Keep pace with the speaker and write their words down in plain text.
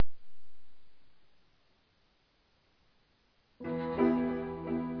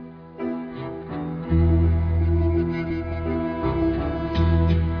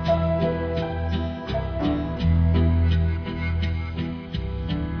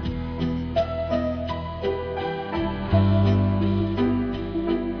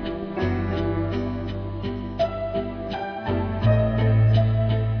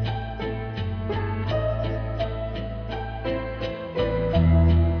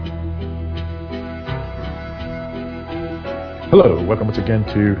Hello, welcome once again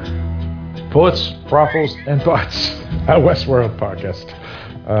to Bullets, Brothels, and Butts, a Westworld podcast.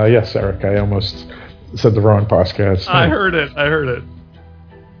 Yes, Eric, I almost said the wrong podcast. I heard it.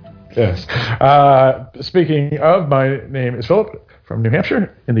 Yes. Speaking of, my name is Philip from New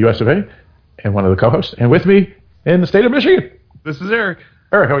Hampshire in the US of A, and one of the co-hosts. And with me in the state of Michigan, This is Eric.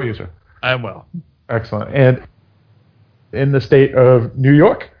 Eric, how are you, sir? I'm well. Excellent. And in the state of New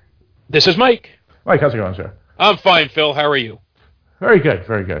York, This is Mike. Mike, how's it going, sir? I'm fine, Phil. How are you? Very good,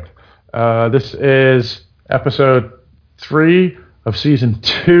 very good. This is episode 3 of season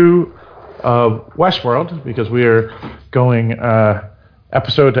 2 of Westworld, because we are going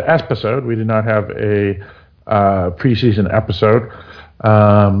episode to episode. We did not have a preseason episode,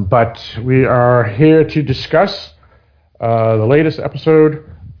 but we are here to discuss the latest episode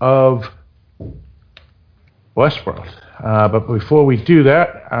of Westworld. But before we do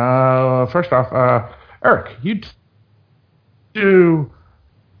that, first off, Eric, you do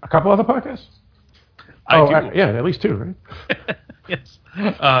a couple other podcasts? I do. Yeah, at least 2, right? Yes.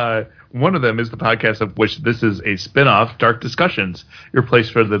 One of them is the podcast of which this is a spin-off, Dark Discussions, your place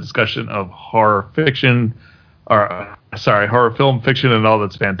for the discussion of horror fiction, horror film fiction and all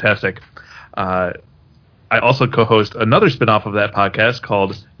that's fantastic. I also co-host another spin-off of that podcast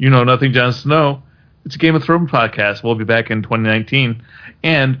called You Know Nothing, Jon Snow. It's a Game of Thrones podcast. We'll be back in 2019.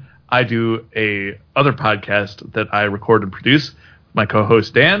 And I do a other podcast that I record and produce. My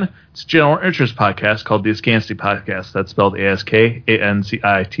co-host Dan, it's a general interest podcast called the Askancity Podcast. That's spelled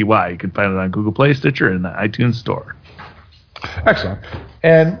A-S-K-A-N-C-I-T-Y. You can find it on Google Play, Stitcher, and the iTunes Store. Excellent.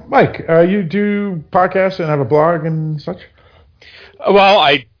 And Mike, you do podcasts and have a blog and such? Well,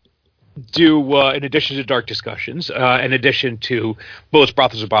 I do, in addition to Dark Discussions, in addition to Bullets,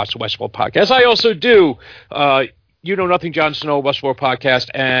 Brothels, and Bots, Westworld podcast, I also do You Know Nothing, Jon Snow, Westworld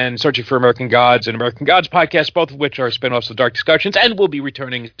podcast, and Searching for American Gods and American Gods podcast, both of which are spin-offs of Dark Discussions, and will be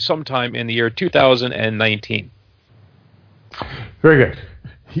returning sometime in the year 2019. Very good.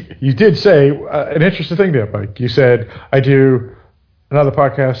 You did say an interesting thing there, Mike. You said, I do another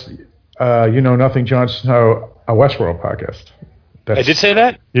podcast, You Know Nothing, Jon Snow, a Westworld podcast. I did say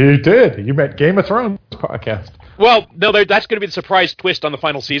that? You did. You meant Game of Thrones podcast. Well, no, that's going to be the surprise twist on the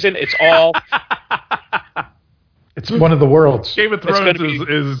final season. It's all... It's one of the worlds. Game of Thrones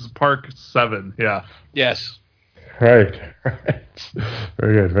is Park 7, yeah. Yes. Right.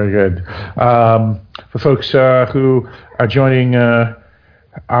 Very good, very good. For folks who are joining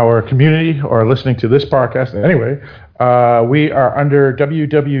our community or listening to this podcast anyway, we are under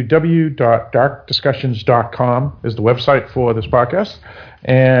www.darkdiscussions.com is the website for this podcast.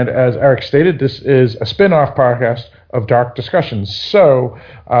 And as Eric stated, this is a spin-off podcast of Dark Discussions. So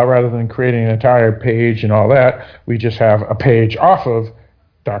rather than creating an entire page and all that, we just have a page off of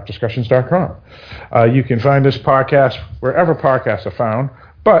darkdiscussions.com. You can find this podcast wherever podcasts are found,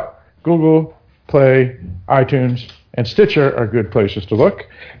 but Google Play, iTunes, and Stitcher are good places to look.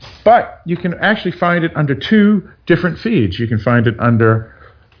 But you can actually find it under 2 different feeds. You can find it under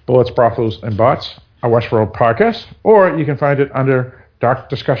Bullets, Brothels, and Bots, a Westworld podcast, or you can find it under Dark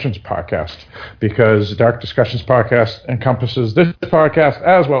Discussions podcast, because Dark Discussions podcast encompasses this podcast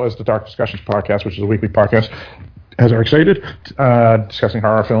as well as the Dark Discussions podcast, which is a weekly podcast, as Eric stated, discussing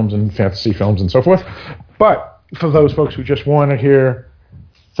horror films and fantasy films and so forth. But for those folks who just want to hear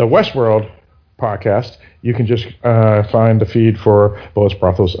the Westworld podcast, you can just find the feed for Bullets,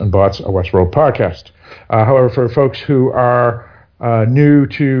 Brothels, and Bots, a Westworld podcast. However, for folks who are new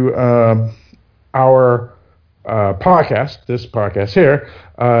to our podcast, this podcast here,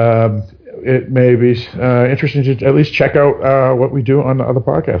 it may be interesting to at least check out what we do on the other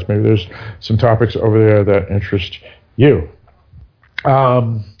podcasts. Maybe there's some topics over there that interest you.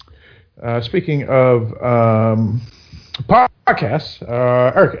 Speaking of podcasts,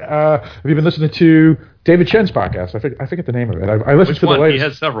 Eric, have you been listening to David Chen's podcast? I forget the name of it. I listened to the latest. He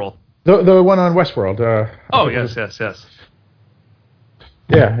has several. The one on Westworld. Yes.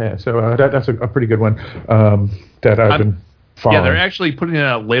 Yeah. So that's a pretty good one that I've been following. Yeah, they're actually putting it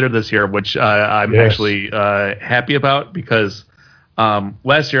out later this year, which I'm actually happy about, because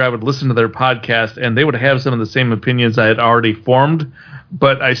last year I would listen to their podcast and they would have some of the same opinions I had already formed,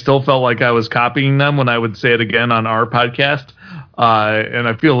 but I still felt like I was copying them when I would say it again on our podcast. And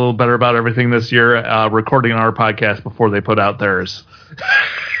I feel a little better about everything this year, recording our podcast before they put out theirs.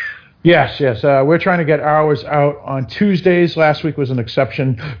 Yes. We're trying to get ours out on Tuesdays. Last week was an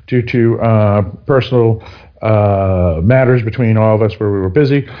exception due to personal matters between all of us where we were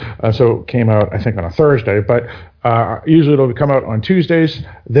busy. So it came out, I think, on a Thursday. But usually it'll come out on Tuesdays.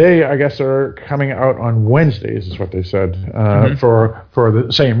 They, I guess, are coming out on Wednesdays, is what they said, for the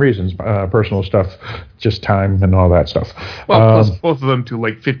same reasons, personal stuff, just time and all that stuff. Well, plus both of them do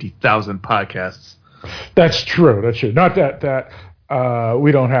like 50,000 podcasts. That's true. That's true. Not that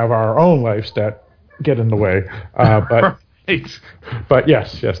we don't have our own lives that get in the way, but right. But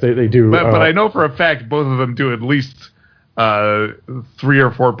yes, they do. But I know for a fact both of them do at least 3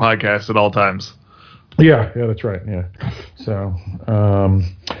 or 4 podcasts at all times. Yeah, that's right. Yeah. So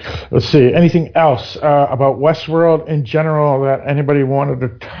let's see. Anything else about Westworld in general that anybody wanted to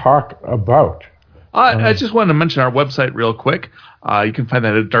talk about? I just wanted to mention our website real quick. You can find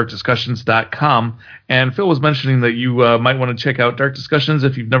that at darkdiscussions.com. And Phil was mentioning that you might want to check out Dark Discussions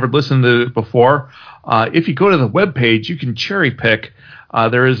if you've never listened to it before. If you go to the webpage, you can cherry pick.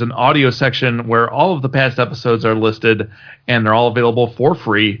 There is an audio section where all of the past episodes are listed, and they're all available for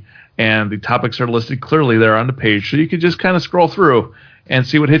free. And the topics are listed clearly there on the page. So you can just kind of scroll through and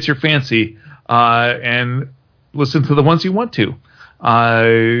see what hits your fancy and listen to the ones you want to.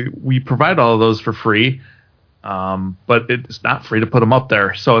 We provide all of those for free, but it's not free to put them up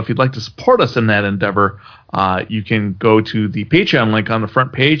there. So if you'd like to support us in that endeavor, you can go to the Patreon link on the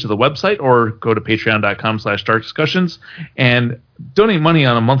front page of the website or go to patreon.com/darkdiscussions and donate money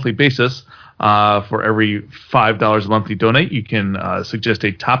on a monthly basis. For every $5 a month you donate, you can suggest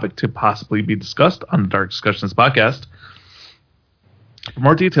a topic to possibly be discussed on the Dark Discussions podcast. For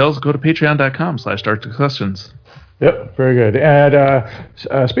more details, go to patreon.com/darkdiscussions. Yep, very good. And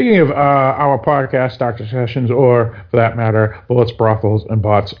speaking of our podcast, Dark Discussions, or for that matter, Bullets, Brothels, and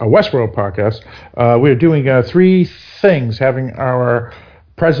Bots, a Westworld podcast, we're doing 3 things, having our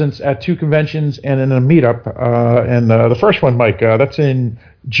presence at 2 conventions and in a meetup. And the first one, Mike, that's in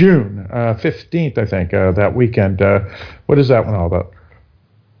June 15th, I think, that weekend. What is that one all about?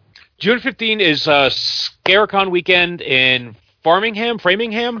 June 15th is Scarecon weekend in Framingham?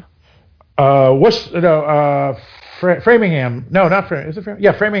 Framingham. No, not Framingham. Is it Framingham?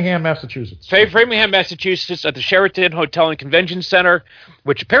 Yeah, Framingham, Massachusetts. Framingham, Massachusetts, at the Sheraton Hotel and Convention Center,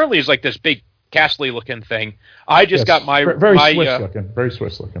 which apparently is like this big castle-looking thing. I just got my very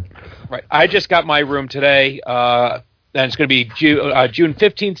Swiss looking. Right. I just got my room today, and it's going to be June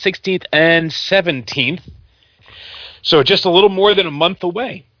 15th, 16th, and 17th. So just a little more than a month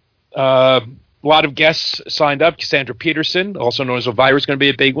away. A lot of guests signed up. Cassandra Peterson, also known as Elvira, is going to be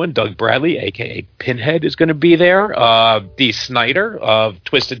a big one. Doug Bradley, a.k.a. Pinhead, is going to be there. Dee Snider of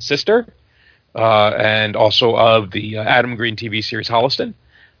Twisted Sister, and also of the Adam Green TV series Holliston.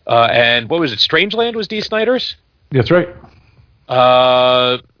 And what was it? Strangeland was Dee Snider's? That's right.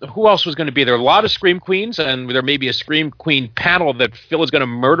 Who else was going to be there? A lot of Scream Queens, and there may be a Scream Queen panel that Phil is going to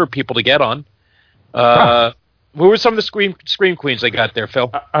murder people to get on. Who were some of the Scream Queens they got there, Phil?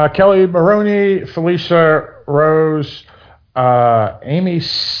 Kelly Maroney, Felicia Rose, Amy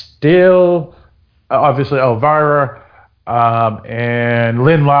Steele, obviously Elvira, and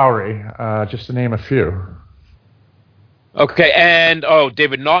Lynn Lowry, just to name a few. Okay, and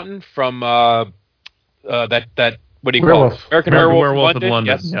David Naughton from that what do you call it? American Werewolf in London.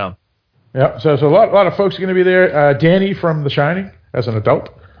 Yes. Yeah. So a lot of folks are going to be there. Danny from The Shining as an adult.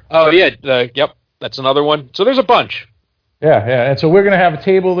 Oh yeah, yep. That's another one. So there's a bunch. Yeah. And so we're going to have a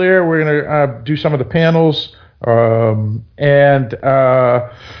table there. We're going to do some of the panels.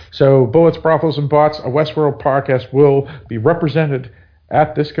 So Bullets, Brothels, and Bots, a Westworld podcast, will be represented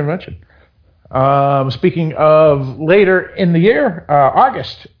at this convention. Speaking of later in the year,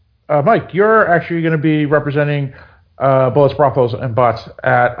 August, Mike, you're actually going to be representing Bullets, Brothels, and Bots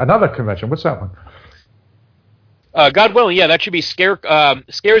at another convention. What's that one? God willing, yeah, that should be Scares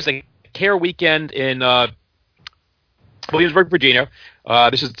the Care Weekend in Williamsburg, Virginia.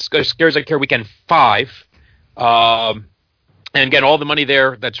 This is Scares the Care Weekend 5. And again, all the money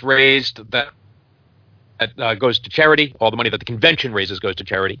there that's raised that goes to charity. All the money that the convention raises goes to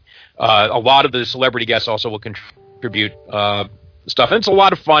charity. A lot of the celebrity guests also will contribute stuff. And it's a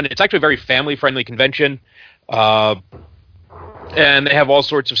lot of fun. It's actually a very family-friendly convention. And they have all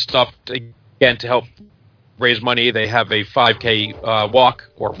sorts of stuff, to help raise money. They have a 5K walk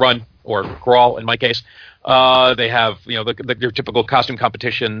or run or crawl, in my case. They have, their typical costume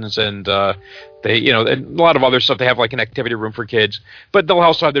competitions, and and a lot of other stuff. They have like an activity room for kids, but they'll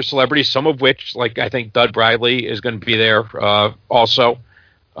also have their celebrities, some of which, like I think Doug Bradley is going to be there. Also,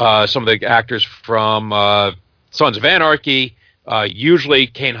 some of the actors from Sons of Anarchy, usually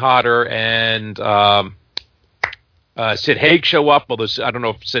Kane Hodder and Sid Haig show up. Although I don't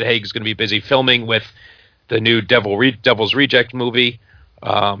know if Sid Haig is going to be busy filming with the new Devil's Reject movie.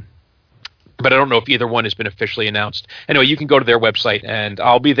 but I don't know if either one has been officially announced. Anyway, you can go to their website, and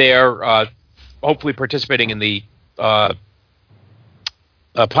I'll be there, hopefully participating in the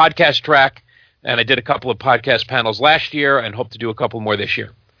podcast track. And I did a couple of podcast panels last year and hope to do a couple more this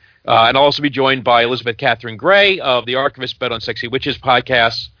year. And I'll also be joined by Elizabeth Catherine Gray of the Archivist Bet on Sexy Witches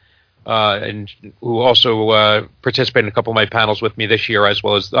podcast, and who also participated in a couple of my panels with me this year, as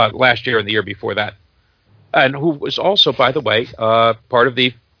well as last year and the year before that. And who was also, by the way, part of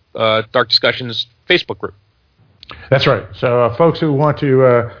the Dark Discussions Facebook group. That's right. So folks who want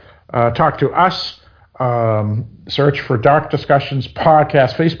to talk to us, search for Dark Discussions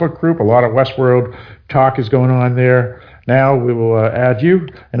Podcast Facebook group. A lot of Westworld talk is going on there. Now we will add you.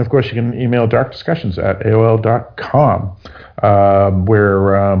 And, of course, you can email darkdiscussions@aol.com,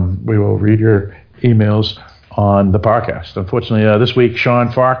 where we will read your emails on the podcast. Unfortunately, this week,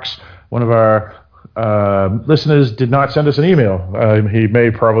 Sean Fox, one of our listeners, did not send us an email. He may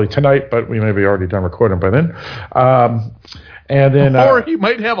probably tonight, but we may be already done recording by then. And then, or he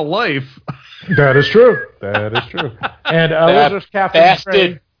might have a life. That is true. That is true. And Elizabeth Catherine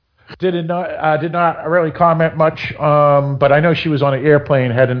Gray did not really comment much, but I know she was on an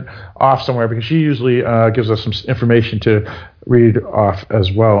airplane heading off somewhere, because she usually gives us some information to read off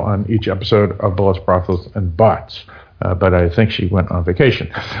as well on each episode of Bullets, Brothels, and Bots. But I think she went on vacation.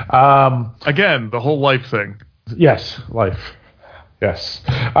 Again, the whole life thing. Yes, life. Yes.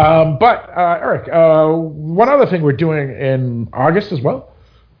 But, Eric, one other thing we're doing in August as well.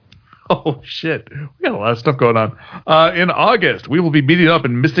 Oh, shit. We got a lot of stuff going on. In August, we will be meeting up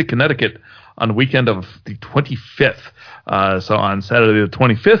in Mystic, Connecticut on the weekend of the 25th. So on Saturday the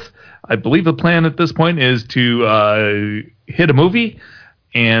 25th, I believe the plan at this point is to hit a movie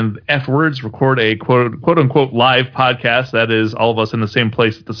and afterwards record a quote-unquote live podcast. That is all of us in the same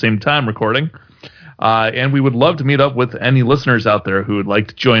place at the same time recording. And we would love to meet up with any listeners out there who would like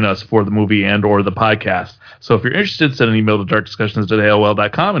to join us for the movie and or the podcast. So if you're interested, send an email to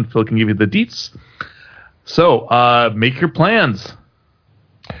darkdiscussions@aol.com and Phil can give you the deets. So make your plans.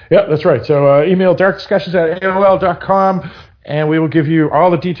 Yeah, that's right. So email darkdiscussions@aol.com, and we will give you all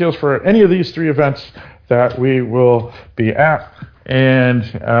the details for any of these three events that we will be at. And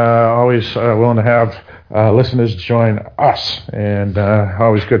always willing to have listeners join us, and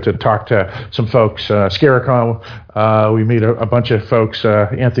always good to talk to some folks. Scaricon, we meet a bunch of folks,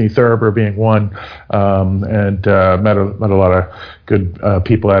 Anthony Thurber being one, and met a lot of good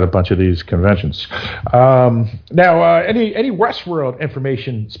people at a bunch of these conventions. Now, any Westworld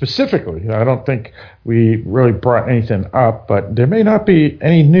information specifically? I don't think we really brought anything up, but there may not be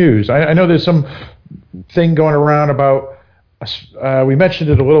any news. I know there's some thing going around about. We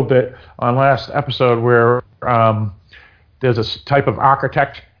mentioned it a little bit on last episode, where there's a type of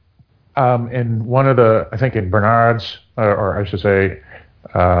architect in one of the, I think in Bernard's, or I should say,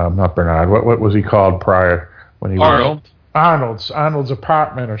 not Bernard. What was he called prior when he Arnold. Arnold's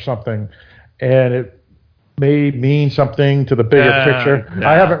apartment or something, and it may mean something to the bigger picture.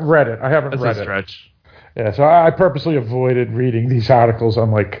 Yeah. I haven't read it. That's a stretch. Yeah, so I purposely avoided reading these articles,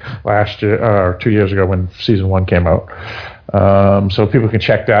 unlike last year or 2 years ago when season 1 came out. So people can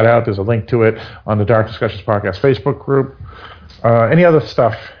check that out. There's a link to it on the Dark Discussions Podcast Facebook group. Any other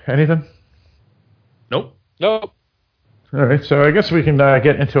stuff? Anything? Nope. Nope. All right, so I guess we can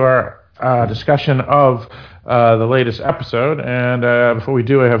get into our discussion of the latest episode. And before we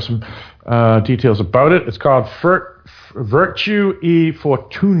do, I have some details about it. It's called Virtue e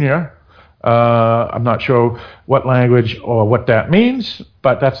Fortuna. I'm not sure what language or what that means,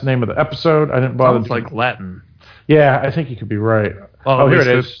 but that's the name of the episode. I didn't bother. Sounds like Latin. Yeah, I think you could be right. Well, here it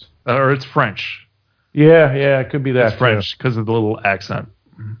is. Or it's French. Yeah, it could be that. It's French because of the little accent.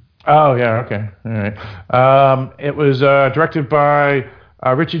 Oh, yeah, okay. All right. It was directed by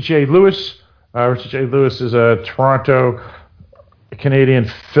Richard J. Lewis. Richard J. Lewis is a Toronto Canadian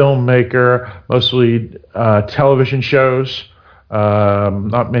filmmaker, mostly television shows.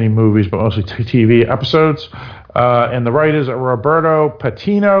 Not many movies, but mostly TV episodes. And the writers are Roberto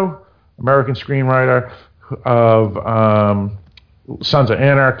Patino, American screenwriter of Sons of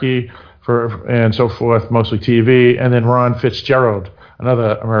Anarchy and so forth, mostly TV. And then Ron Fitzgerald,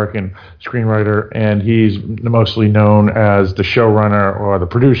 another American screenwriter, and he's mostly known as the showrunner or the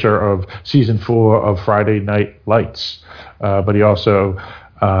producer of season 4 of Friday Night Lights. But he also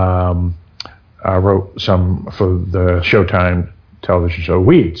wrote some for the Showtime television show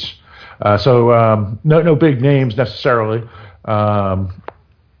Weeds. So no big names necessarily, but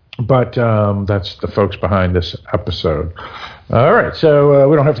that's the folks behind this episode. All right, so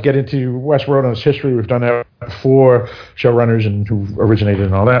we don't have to get into Westworld and its history. We've done that before, showrunners and who originated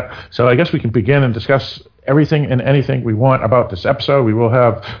and all that. So I guess we can begin and discuss everything and anything we want about this episode. We will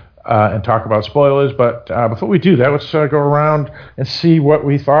have and talk about spoilers. But before we do that, let's go around and see what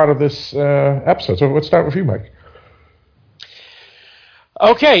we thought of this episode. So let's start with you, Mike.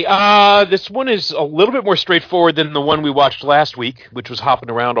 Okay, this one is a little bit more straightforward than the one we watched last week, which was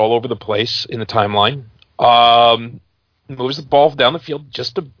hopping around all over the place in the timeline. Moves the ball down the field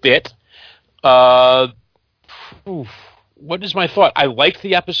just a bit. What is my thought? I liked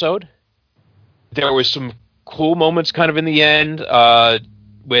the episode. There was some cool moments kind of in the end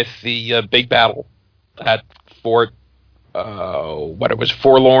with the big battle at Fort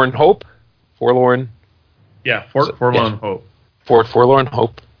Forlorn Hope? Yeah, Forlorn Hope. Fort Forlorn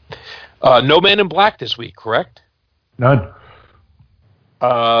Hope. No Man in Black this week, correct? None.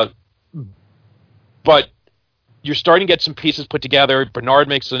 But you're starting to get some pieces put together. Bernard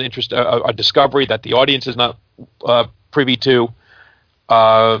makes a discovery that the audience is not privy to.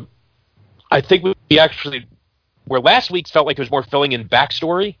 I think where last week's felt like it was more filling in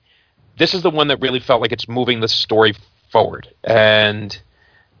backstory, this is the one that really felt like it's moving the story forward. And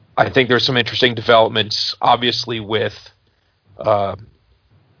I think there's some interesting developments, obviously, with Bernard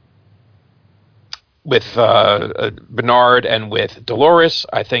and with Dolores.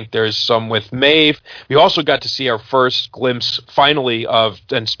 I think there's some with Maeve. We also got to see our first glimpse, finally,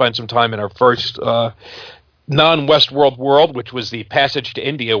 and spend some time in our first non-Westworld world, which was the Passage to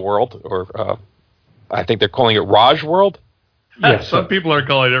India world, or I think they're calling it Raj World. Yes, some people are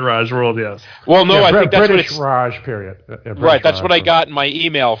calling it Raj World. Yes. Well, no, I think that's British Raj period. Right, that's what I got in my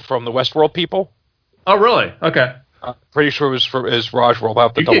email from the Westworld people. Oh, really? Okay. Pretty sure it was Raj World. I'll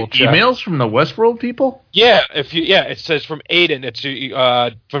have to double check. Emails from the Westworld people? Yeah, it says from Aiden. It's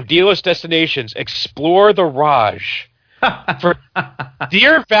from Delos Destinations. Explore the Raj. For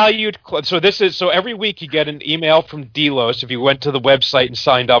dear valued, so every week you get an email from Delos if you went to the website and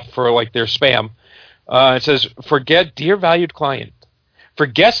signed up for like their spam. It says, dear valued client, for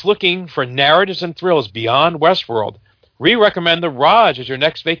guests looking for narratives and thrills beyond Westworld, we recommend the Raj as your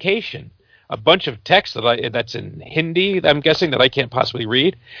next vacation. A bunch of text that's in Hindi, I'm guessing, that I can't possibly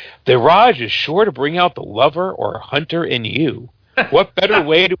read. The Raj is sure to bring out the lover or hunter in you. What better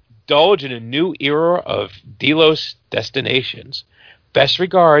way to indulge in a new era of Delos destinations? Best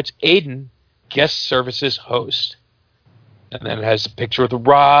regards, Aiden, guest services host. And then it has a picture of the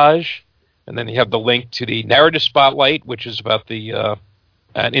Raj, and then you have the link to the narrative spotlight, which is about the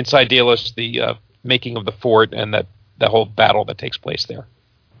and inside Delos, the making of the fort and that whole battle that takes place there.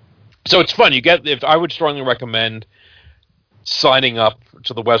 So it's fun. I would strongly recommend signing up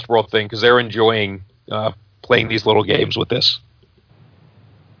to the Westworld thing because they're enjoying playing these little games with this.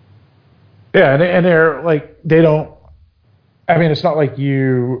 Yeah, and they're like, they don't. I mean, it's not like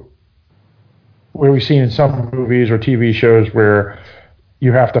where we've seen in some movies or TV shows where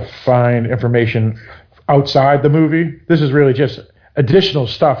you have to find information outside the movie. This is really just additional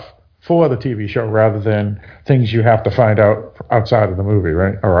stuff for the TV show rather than things you have to find out outside of the movie,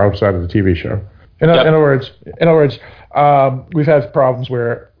 right? Or outside of the TV show. In other words, we've had problems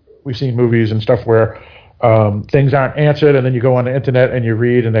where we've seen movies and stuff where things aren't answered, and then you go on the internet and you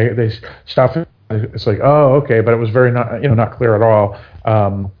read, and they stuff. It's like, oh, okay, but it was very not clear at all.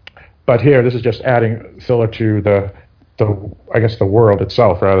 But here, this is just adding filler to the world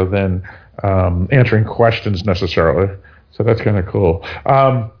itself rather than answering questions necessarily. So that's kind of cool.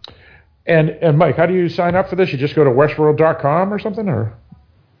 And Mike, how do you sign up for this? You just go to westworld.com or something, or?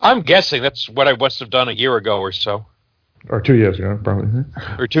 I'm guessing that's what I must have done a year ago or so. Or 2 years ago, probably.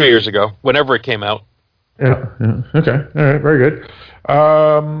 Or 2 years ago, whenever it came out. Yeah. Okay. All right. Very good.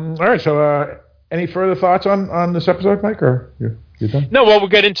 All right. So, any further thoughts on this episode, Mike, or you done? No. Well, we'll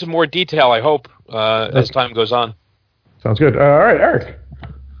get into more detail, I hope, as time goes on. Sounds good. All right, Eric.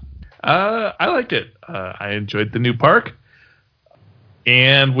 I liked it. I enjoyed the new park.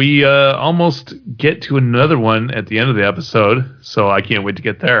 And we almost get to another one at the end of the episode, so I can't wait to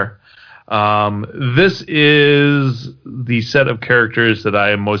get there. This is the set of characters that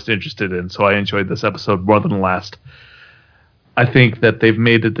I am most interested in, so I enjoyed this episode more than the last. I think that they've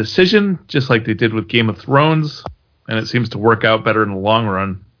made a decision, just like they did with Game of Thrones, and it seems to work out better in the long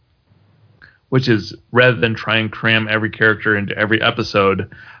run, which is rather than try and cram every character into every episode,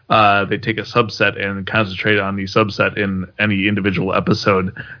 they take a subset and concentrate on the subset in any individual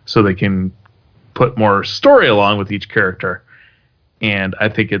episode so they can put more story along with each character. And I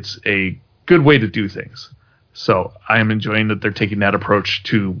think it's a good way to do things. So I am enjoying that they're taking that approach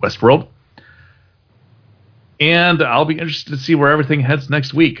to Westworld. And I'll be interested to see where everything heads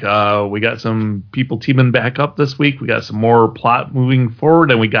next week. We got some people teaming back up this week. We got some more plot moving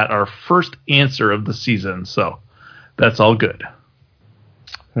forward, and we got our first answer of the season. So that's all good.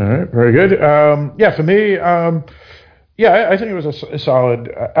 All right, very good. For me, I think it was a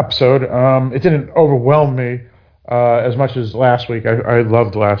solid episode. It didn't overwhelm me as much as last week. I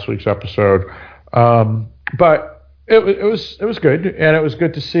loved last week's episode, but it was good, and it was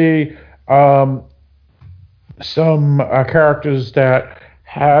good to see some characters that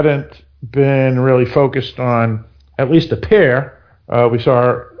hadn't been really focused on, at least appear. We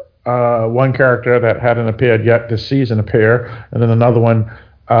saw one character that hadn't appeared yet this season appear, and then another one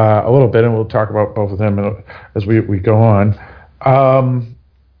a little bit, and we'll talk about both of them as we go on.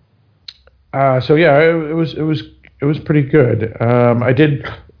 It was pretty good. I did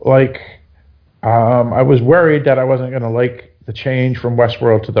like. I was worried that I wasn't going to like the change from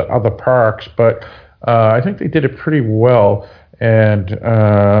Westworld to the other parks, but I think they did it pretty well, and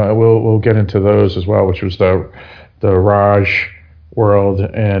we'll get into those as well, which was the Raj world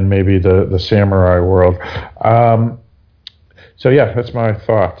and maybe the Samurai world. That's my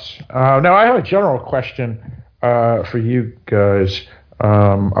thoughts. Now I have a general question for you guys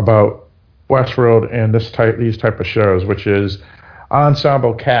about Westworld and these type of shows, which is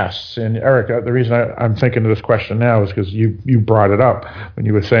ensemble casts. And Eric, the reason I'm thinking of this question now is because you brought it up when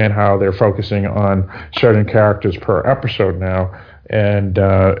you were saying how they're focusing on certain characters per episode now, and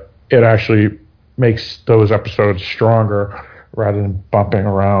it actually makes those episodes stronger rather than bumping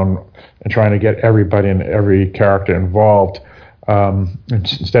around and trying to get everybody and every character involved.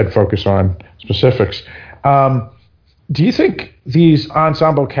 Instead focus on specifics. Do you think these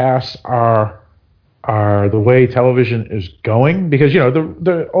ensemble casts are the way television is going? Because,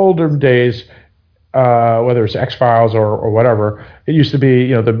 the older days, whether it's X-Files or whatever, it used to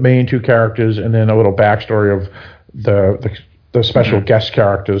be, the main two characters and then a little backstory of the special guest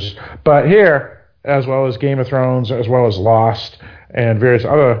characters. But here, as well as Game of Thrones, as well as Lost and various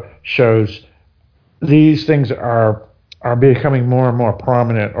other shows, these things are becoming more and more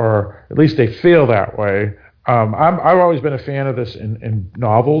prominent, or at least they feel that way. I've always been a fan of this in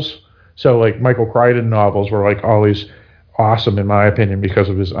novels. So like Michael Crichton novels were like always awesome in my opinion because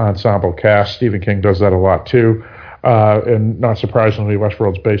of his ensemble cast. Stephen King does that a lot too. And not surprisingly,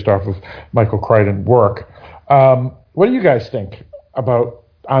 Westworld's based off of Michael Crichton work. What do you guys think about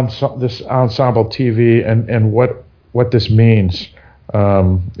this ensemble TV and what this means?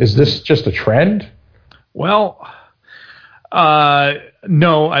 Is this just a trend? Well,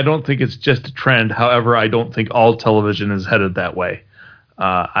 no, I don't think it's just a trend. However, I don't think all television is headed that way.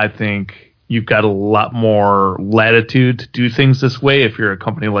 I think you've got a lot more latitude to do things this way if you're a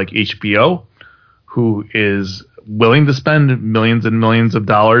company like HBO, who is willing to spend millions and millions of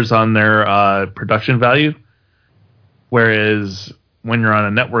dollars on their production value. Whereas when you're on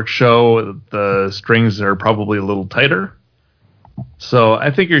a network show, the strings are probably a little tighter. So I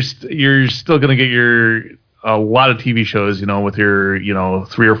think you're still going to get a lot of TV shows, with your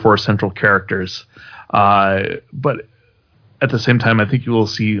 3 or 4 central characters, but at the same time, I think you will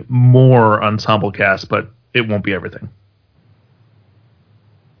see more ensemble casts, but it won't be everything.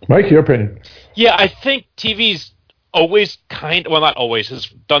 Mike, your opinion? Yeah, I think TV's always not always, has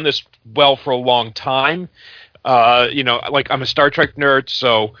done this well for a long time. Like I'm a Star Trek nerd,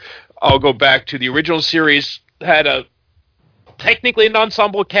 so I'll go back to the original series, had technically an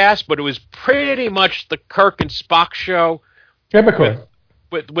ensemble cast, but it was pretty much the Kirk and Spock show. Typical.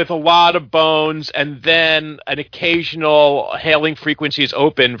 With a lot of bones, and then an occasional hailing frequencies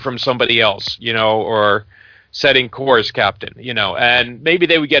open from somebody else, or setting course captain, and maybe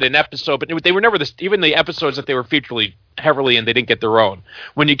they would get an episode, but they were never even the episodes that they were featured heavily in, they didn't get their own.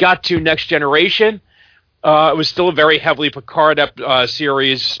 When you got to Next Generation, it was still a very heavily Picard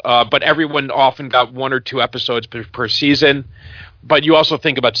series, but everyone often got 1 or 2 episodes per season. But you also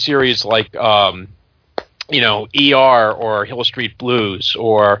think about series like ER or Hill Street Blues,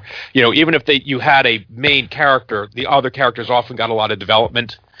 or even if you had a main character, the other characters often got a lot of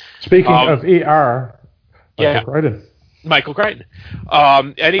development. Speaking of ER, Michael Crichton,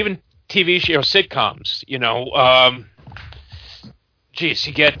 and even TV show sitcoms. You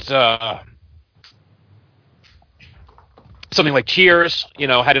get something like Cheers.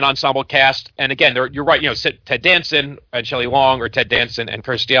 Had an ensemble cast, and again, you're right. Ted Danson and Shelley Long, or Ted Danson and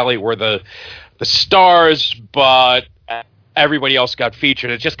Kirstie Alley were the stars, but everybody else got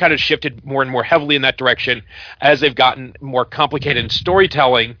featured. It just kind of shifted more and more heavily in that direction as they've gotten more complicated in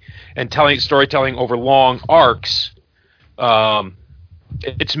storytelling and telling storytelling over long arcs.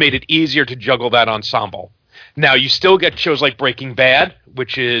 It's made it easier to juggle that ensemble. Now, you still get shows like Breaking Bad,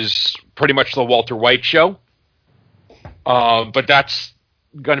 which is pretty much the Walter White show, but that's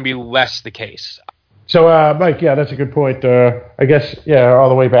going to be less the case. So, Mike, that's a good point. I guess, all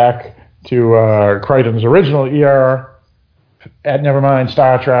the way back to Crichton's original ER, Nevermind,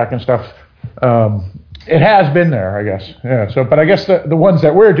 Star Trek and stuff. It has been there, I guess. Yeah. So, but I guess the ones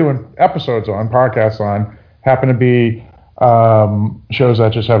that we're doing episodes on, podcasts on, happen to be shows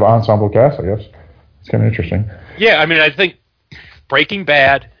that just have ensemble casts. I guess it's kind of interesting. Yeah, I mean, I think Breaking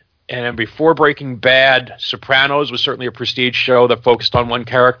Bad, and then before Breaking Bad, Sopranos was certainly a prestige show that focused on one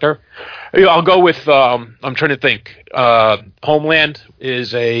character. I'll go with I'm trying to think. Homeland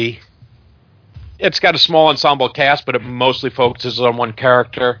is it's got a small ensemble cast, but it mostly focuses on one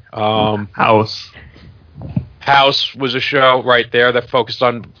character. House was a show right there that focused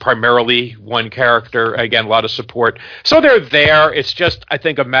on primarily one character. Again, a lot of support. So they're there. It's just, I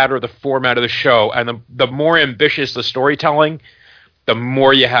think, a matter of the format of the show. And the more ambitious the storytelling, the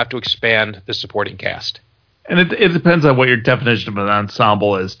more you have to expand the supporting cast. And it depends on what your definition of an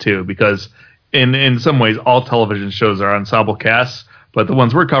ensemble is, too, because in some ways, all television shows are ensemble casts, but the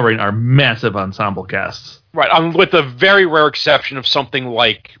ones we're covering are massive ensemble casts. Right, with the very rare exception of something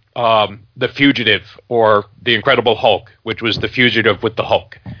like The Fugitive or The Incredible Hulk, which was The Fugitive with the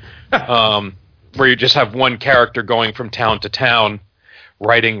Hulk, where you just have one character going from town to town,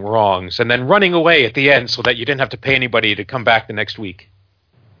 righting wrongs, and then running away at the end so that you didn't have to pay anybody to come back the next week.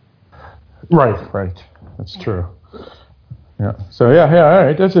 Right. That's true. Yeah. So yeah. All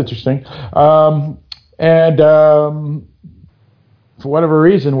right. That's interesting. For whatever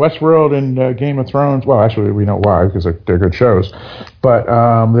reason, Westworld and Game of Thrones. Well, actually, we know why, because they're good shows, but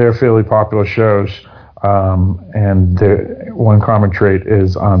they're fairly popular shows. And one common trait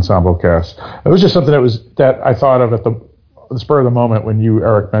is ensemble cast. It was just something that I thought of at the spur of the moment when you,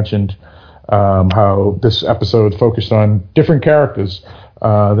 Eric, mentioned how this episode focused on different characters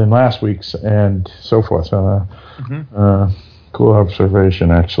than last week's and so forth. So, cool observation,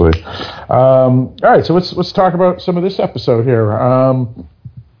 actually. All right, so let's talk about some of this episode here.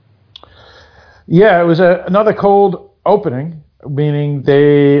 It was another cold opening, meaning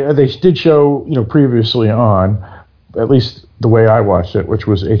they did show previously on, at least the way I watched it, which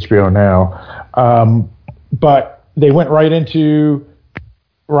was HBO Now, but they went right into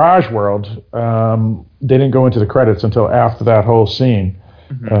Raj World. They didn't go into the credits until after that whole scene,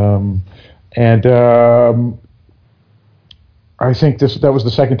 I think that was the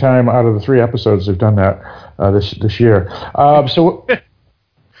second time out of the 3 episodes they've done that this year. So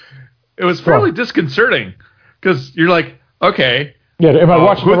it was fairly disconcerting because you're like, okay, yeah, am I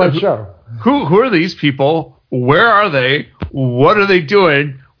watching the right show? Who are these people? Where are they? What are they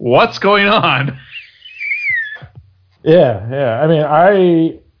doing? What's going on? Yeah. I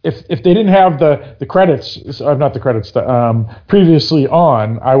mean, if they didn't have the credits, not the credits, previously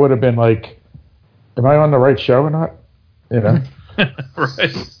on, I would have been like, am I on the right show or not? Right.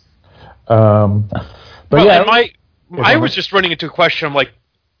 But I was just running into a question. I'm like,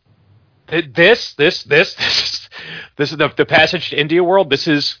 this is the Passage to India World. This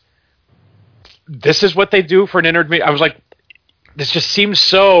is what they do for an intermediate. I was like, this just seems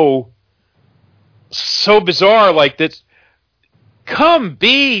so bizarre. Like this, come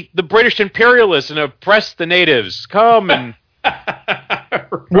be the British imperialists and oppress the natives. Come and.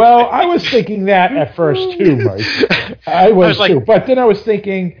 Well, I was thinking that at first too, Mike. I was too, but then I was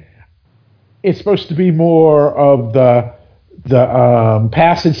thinking it's supposed to be more of the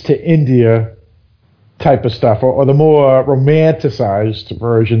Passage to India type of stuff, or the more romanticized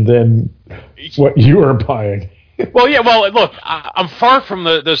version than what you were implying. Well, yeah. Well, look, I'm far from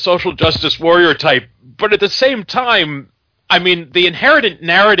the social justice warrior type, but at the same time, I mean, the inherent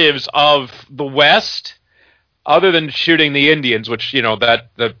narratives of the West. Other than shooting the Indians, which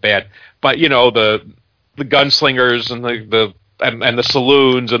that's bad, but the gunslingers and the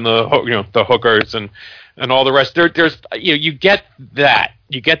saloons and the hookers and all the rest. There's you get that,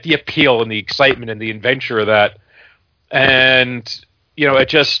 you get the appeal and the excitement and the adventure of that, and it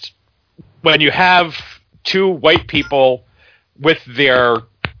just when you have 2 white people with their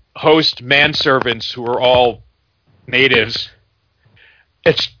host manservants who are all natives,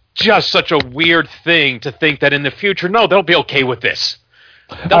 it's just such a weird thing to think that in the future, no, they'll be okay with this.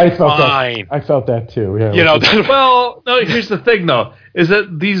 I felt that too. Yeah. Well, no. Here's the thing, though, is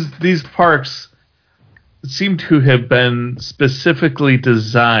that these parks seem to have been specifically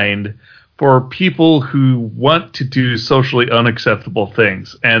designed for people who want to do socially unacceptable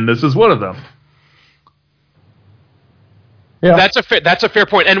things, and this is one of them. Yeah, that's a fair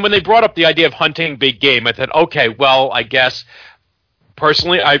point. And when they brought up the idea of hunting big game, I thought, okay, well, I guess.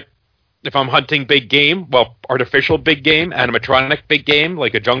 Personally, if I'm hunting big game, well, artificial big game, animatronic big game,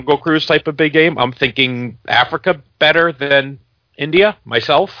 like a Jungle Cruise type of big game, I'm thinking Africa better than India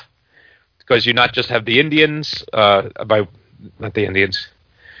myself, because you not just have the Indians, not the Indians.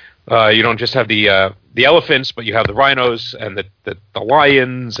 You don't just have the elephants, but you have the rhinos and the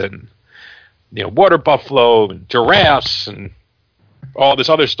lions and water buffalo and giraffes and all this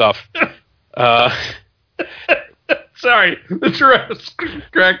other stuff. Sorry, the giraffes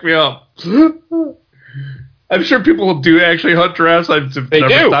crack me up. I'm sure people do actually hunt giraffes. I've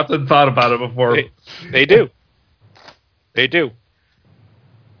never stopped and thought about it before. They do. They do.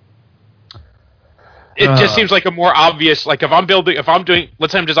 It just seems like a more obvious, like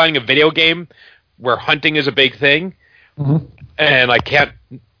let's say I'm designing a video game where hunting is a big thing, and I can't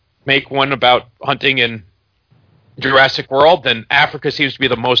make one about hunting in Jurassic World, then Africa seems to be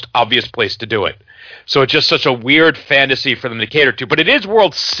the most obvious place to do it. So it's just such a weird fantasy for them to cater to. But it is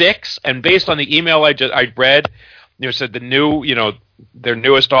World 6, and based on the email I read, said the new, their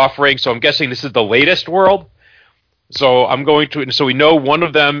newest offering, so I'm guessing this is the latest world. So so we know one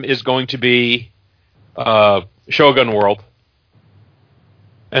of them is going to be Shogun World,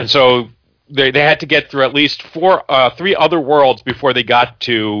 and so they had to get through at least 3 other worlds before they got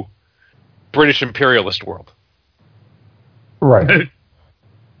to British Imperialist World. Right.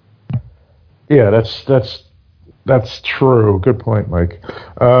 Yeah, that's true. Good point, Mike.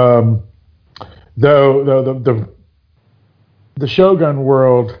 Though the Shogun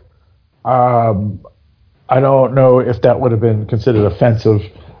World, I don't know if that would have been considered offensive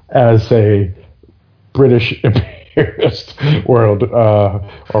as a British imperialist world, or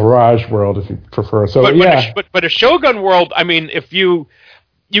Raj world, if you prefer. So, but a Shogun world. I mean, if you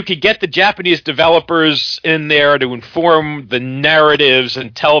could get the Japanese developers in there to inform the narratives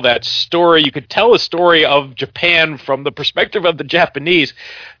and tell that story. You could tell a story of Japan from the perspective of the Japanese.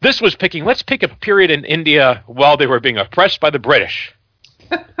 This was let's pick a period in India while they were being oppressed by the British.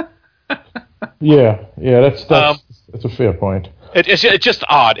 Yeah, that's a fair point. It's just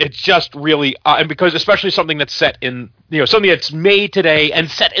odd. It's just really odd. And because especially something that's set in, something that's made today and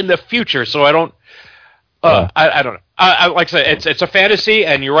set in the future. So I don't, I don't know. Like I said, it's a fantasy,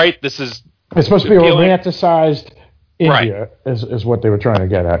 and you're right. It's supposed to be a romanticized India, right, is what they were trying to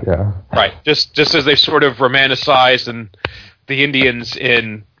get at. Yeah. Right. Just as they sort of romanticized and the Indians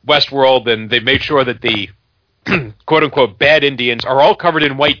in Westworld, and they made sure that the quote unquote bad Indians are all covered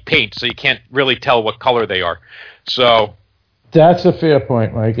in white paint, so you can't really tell what color they are. So. That's a fair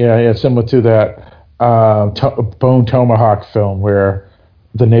point, Mike. Yeah, similar to that Bone Tomahawk film where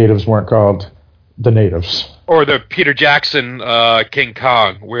the natives weren't called the natives. Or the Peter Jackson King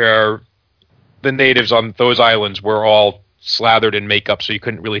Kong, where the natives on those islands were all slathered in makeup, so you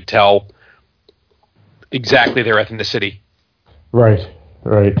couldn't really tell exactly their ethnicity. Right.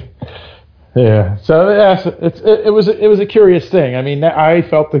 Yeah. So it was a curious thing. I mean, I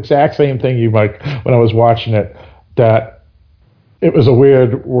felt the exact same thing you, Mike, when I was watching it, that it was a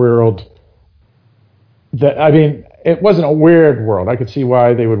weird world. It wasn't a weird world. I could see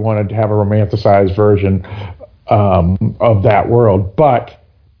why they would want to have a romanticized version of that world, but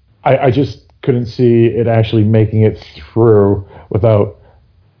I just couldn't see it actually making it through without,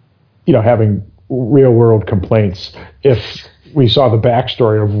 having real world complaints if we saw the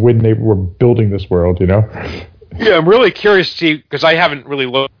backstory of when they were building this world, Yeah, I'm really curious to see, because I haven't really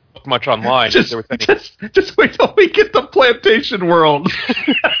looked much online. Just wait till we get the plantation world.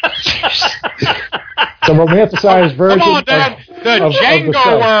 The romanticized version. Come on, the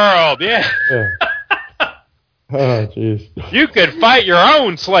Django world. Yeah. Oh, jeez. You could fight your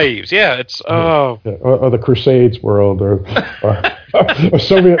own slaves. Yeah, it's or the Crusades world, or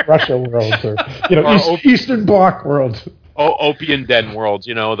Soviet Russia world, or Eastern Bloc world. Opium Den world.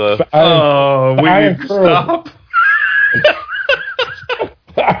 The. Will you stop?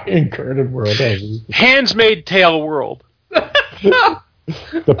 Iron world. Handsmaid Tale world. The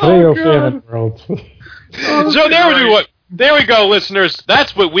Paleo-famine world. So there we go, listeners.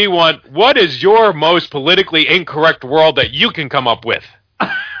 That's what we want. What is your most politically incorrect world that you can come up with?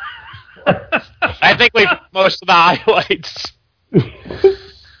 I think we've most of the highlights.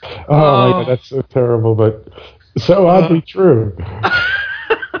 Oh my God, that's so terrible, but so oddly true.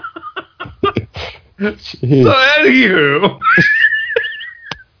 So anywho.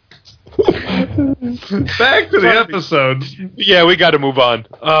 Back to the episode. Yeah, we got to move on.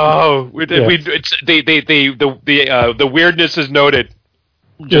 Oh, it's the weirdness is noted.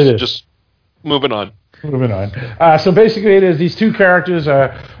 Just moving on. So basically, it is these two characters,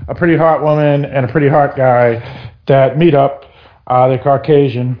 a pretty hot woman and a pretty hot guy, that meet up. They're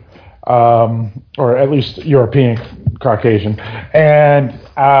Caucasian, or at least European Caucasian, and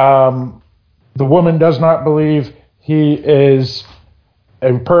the woman does not believe he is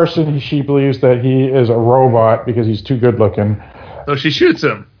a person. She believes that he is a robot because he's too good looking. So she shoots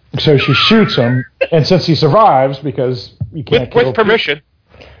him. And since he survives, because you can't with permission.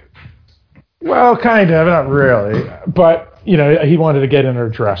 Well, kind of, not really. But he wanted to get in her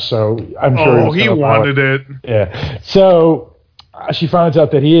dress, so I'm sure he wanted it. Yeah. So she finds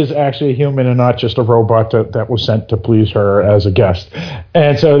out that he is actually a human and not just a robot that was sent to please her as a guest.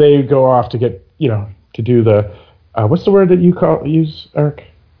 And so they go off to get, to do the, what's the word that you use, Eric?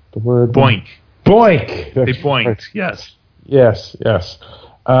 The word? Boink. Boink. They boinked, right. Yes. Yes.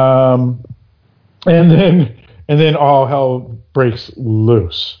 And then all hell breaks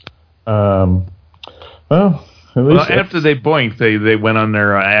loose. After they boinked, they went on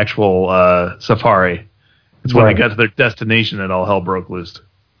their actual safari. It's when they got to their destination that all hell broke loose.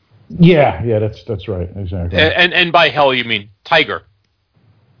 Yeah, that's right, exactly. And by hell you mean tiger?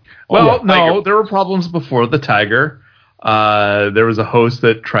 Well, no, there were problems before the tiger. There was a host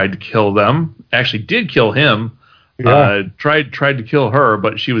that tried to kill them. Actually, did kill him. Yeah. Tried to kill her,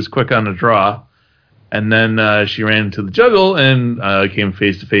 but she was quick on the draw. And then she ran into the jungle and came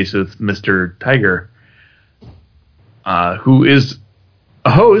face to face with Mr. Tiger. Who is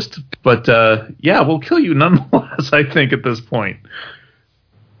a host, but will kill you nonetheless, I think, at this point.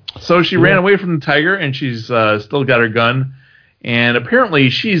 So she ran away from the tiger, and she's still got her gun. And apparently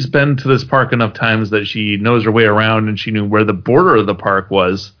she's been to this park enough times that she knows her way around, and she knew where the border of the park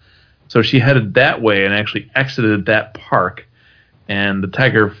was. So she headed that way and actually exited that park. And the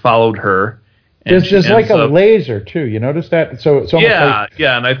tiger followed her. There's like a laser too. You notice that? So it's almost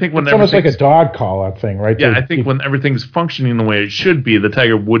and I think when it's almost like a dog call out thing, right? Yeah, I think when everything's functioning the way it should be, the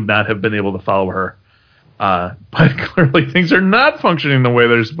tiger would not have been able to follow her. But clearly things are not functioning the way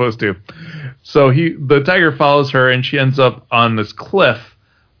they're supposed to. So the tiger follows her, and she ends up on this cliff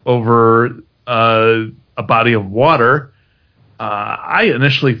over a body of water. I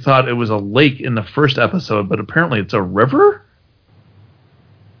initially thought it was a lake in the first episode, but apparently it's a river.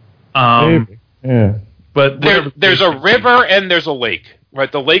 Maybe. Yeah, but there's a river and there's a lake,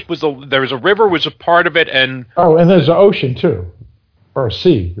 right? The lake there was a river was a part of it, and there's an ocean too, or a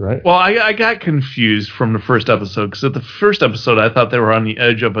sea, right? Well, I got confused from the first episode because at the first episode I thought they were on the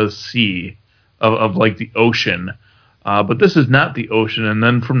edge of a sea, of like the ocean, but this is not the ocean. And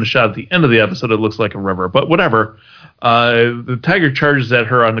then from the shot at the end of the episode, it looks like a river. But whatever. The tiger charges at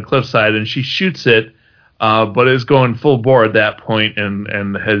her on the cliffside, and she shoots it, but is going full bore at that point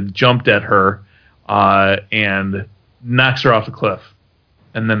and had jumped at her. And knocks her off the cliff,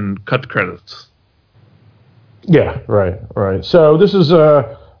 and then cut the credits. Yeah, right. So this was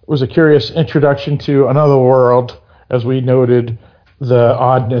a curious introduction to another world, as we noted the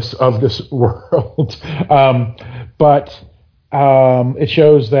oddness of this world. But it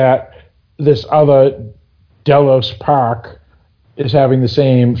shows that this other Delos Park is having the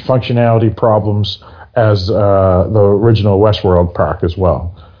same functionality problems as the original Westworld Park as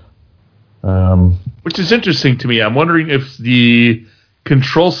well. Which is interesting to me. I'm wondering if the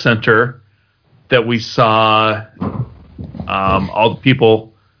control center that we saw all the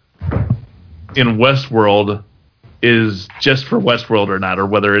people in Westworld is just for Westworld or not, or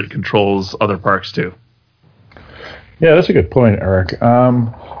whether it controls other parks too. Yeah, that's a good point, Eric.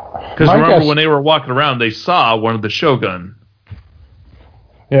 Because remember when they were walking around, they saw one of the Shogun.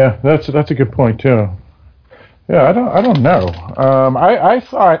 Yeah, that's a good point too. Yeah, I don't know. I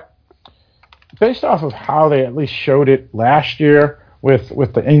thought, based off of how they at least showed it last year with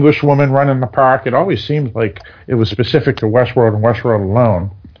the English woman running the park, it always seemed like it was specific to Westworld and Westworld alone.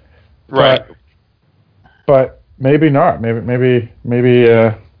 Right. But maybe not. Maybe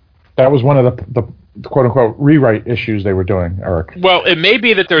that was one of the quote unquote rewrite issues they were doing, Eric. Well, it may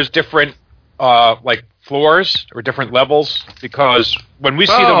be that there's different like floors or different levels, because when we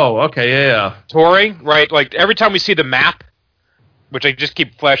see them touring, right? Like every time we see the map, which I just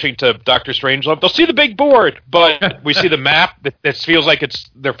keep flashing to Dr. Strangelove, they'll see the big board, but we see the map that feels like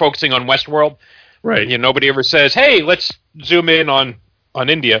they're focusing on Westworld. Right. Nobody ever says, "Hey, let's zoom in on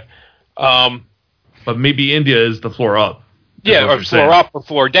India." But maybe India is the floor up. Yeah, or floor up, or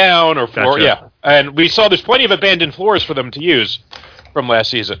floor down, or floor. Gotcha. Yeah, and we saw there's plenty of abandoned floors for them to use from last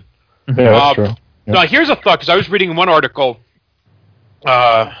season. Yeah, that's true. Yeah. Now, here's a thought, because I was reading one article.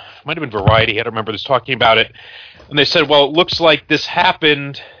 Might have been Variety. I don't remember this talking about it. And they said, well, it looks like this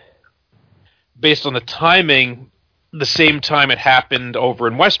happened based on the timing, the same time it happened over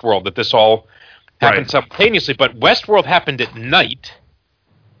in Westworld, that this all happened simultaneously. But Westworld happened at night,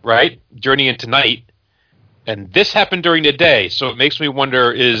 right? Journey into night. And this happened during the day. So it makes me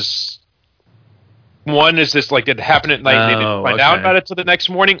wonder, is this like, did it happen at night and they didn't find out about it till the next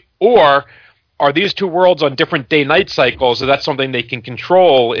morning? Or are these two worlds on different day-night cycles? Is that something they can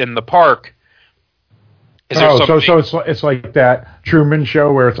control in the park? So it's like that Truman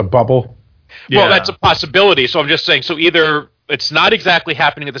Show where it's a bubble? Well, that's a possibility. So I'm just saying, so either it's not exactly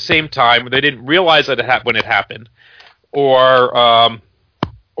happening at the same time, or they didn't realize that when it happened, or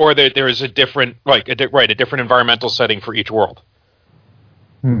there is a different a different environmental setting for each world.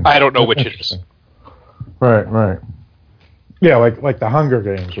 I don't know which it is. Right. Yeah, like the Hunger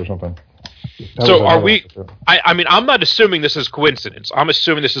Games or something. So are we? I mean, I'm not assuming this is coincidence. I'm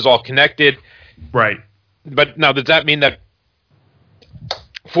assuming this is all connected. Right. But now, does that mean that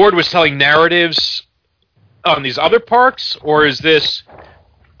Ford was telling narratives on these other parks, or is this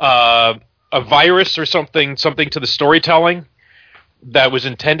a virus or something to the storytelling that was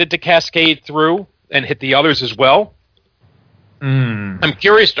intended to cascade through and hit the others as well? I'm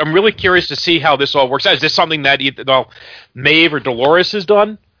curious. I'm really curious to see how this all works out. Is this something that either Maeve or Dolores has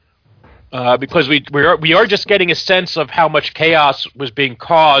done? Because we are just getting a sense of how much chaos was being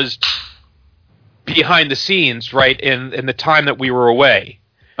caused behind the scenes, right, in the time that we were away.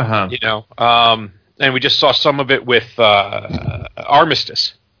 You know, and we just saw some of it with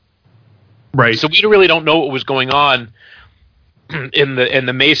Armistice. Right. So we really don't know what was going on in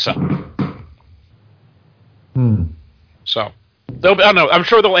the Mesa. So I don't know. I'm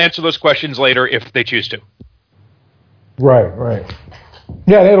sure they'll answer those questions later if they choose to. Right.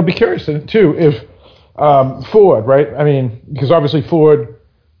 Yeah, it'll be curious too if Ford, right? I mean, because obviously Ford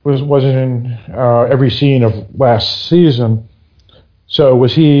wasn't in every scene of last season. So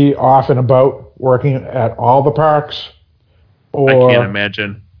was he off and about working at all the parks? Or, I can't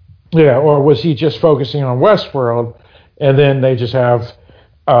imagine. Yeah, or was he just focusing on Westworld, and then they just have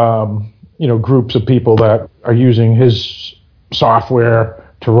groups of people that are using his software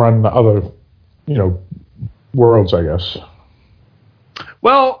to run the other worlds, I guess.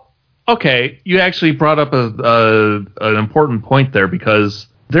 Well, okay, you actually brought up an important point there, because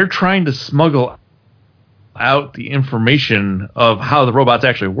they're trying to smuggle out the information of how the robots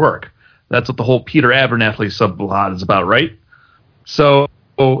actually work. That's what the whole Peter Abernathy subplot is about, right? So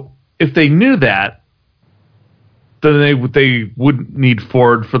if they knew that, then they wouldn't need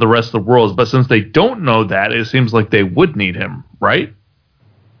Ford for the rest of the worlds. But since they don't know that, it seems like they would need him, right?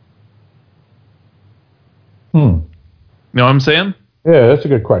 You know what I'm saying? Yeah, that's a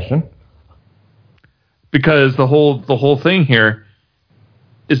good question. Because the whole thing here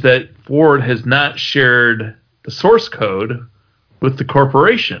is that Ford has not shared the source code with the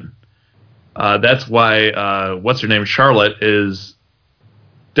corporation. That's why what's her name, Charlotte, is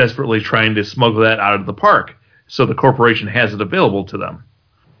desperately trying to smuggle that out of the park, so the corporation has it available to them.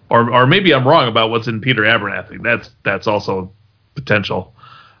 Or maybe I'm wrong about what's in Peter Abernathy. That's also potential,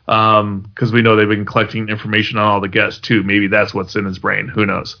 because we know they've been collecting information on all the guests too. Maybe that's what's in his brain. Who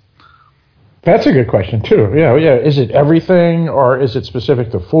knows? That's a good question too. Yeah. Is it everything, or is it specific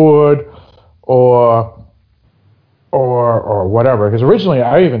to Ford, or whatever? Because originally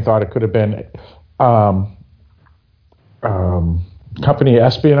I even thought it could have been company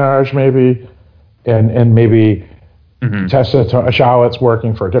espionage, maybe, and maybe Tessa Charlotte's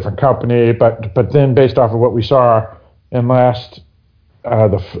working for a different company. But then, based off of what we saw in the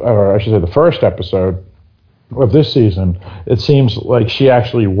first episode of this season, it seems like she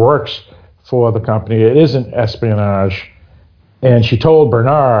actually works for the company. It isn't espionage, and she told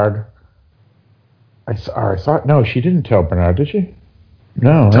Bernard. I thought no, she didn't tell Bernard, did she?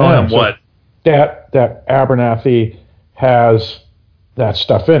 No. Tell him what? That Abernathy has that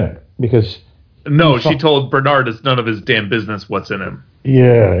stuff in it, because she told Bernard it's none of his damn business what's in him.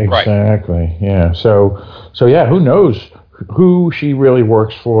 Yeah, exactly. Right. Yeah. So yeah, who knows who she really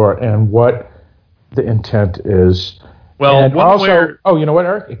works for and what the intent is. Well, and also, you know what,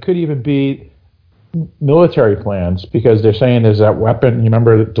 Eric? It could even be military plans, because they're saying there's that weapon. You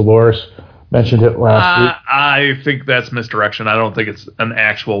remember that Dolores mentioned it last week? I think that's misdirection. I don't think it's an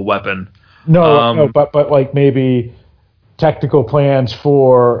actual weapon. No, but like maybe technical plans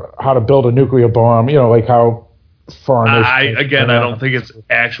for how to build a nuclear bomb. Like how foreign. I don't think it's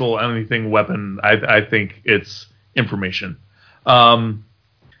actual anything weapon. I think it's information.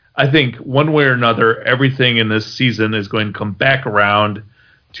 I think one way or another, everything in this season is going to come back around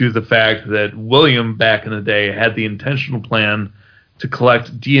to the fact that William, back in the day, had the intentional plan to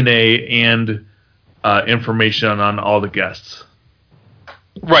collect DNA and information on all the guests.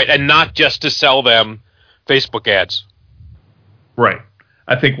 Right, and not just to sell them Facebook ads. Right.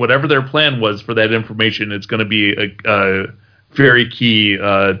 I think whatever their plan was for that information, it's going to be a very key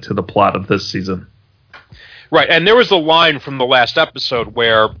to the plot of this season. Right, and there was a line from the last episode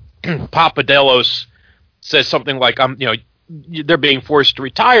where Papa Delos says something like, they're being forced to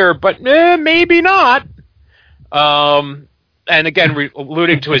retire, but maybe not. And again,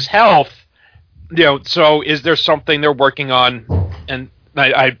 alluding to his health, so is there something they're working on? And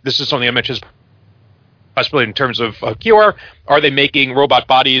this is something I mentioned possibly in terms of cure. Are they making robot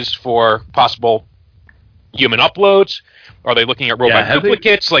bodies for possible human uploads? Are they looking at robot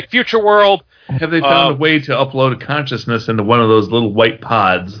duplicates like Future World? Have they found a way to upload a consciousness into one of those little white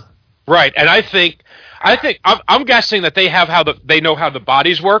pods? Right, and I'm guessing that they know how the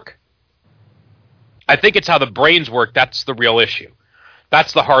bodies work. I think it's how the brains work. That's the real issue.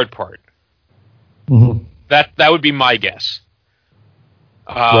 That's the hard part. Mm-hmm. That would be my guess.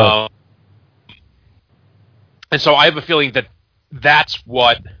 Right. And so I have a feeling that that's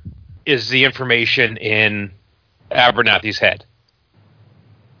what is the information in Abernathy's head.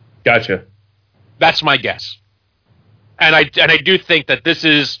 Gotcha. That's my guess. And I do think that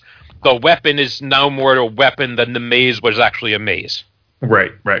the weapon is now more a weapon than the maze was actually a maze.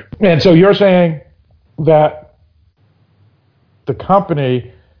 Right. And so you're saying that the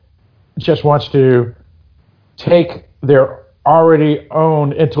company just wants to take their already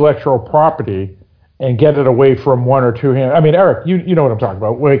owned intellectual property and get it away from one or two hands. I mean, Eric, you know what I'm talking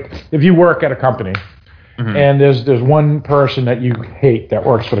about. Like, if you work at a company and there's one person that you hate that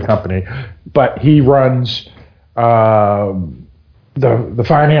works for the company, but he runs the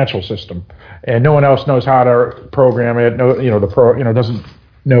financial system, and no one else knows how to program it. Doesn't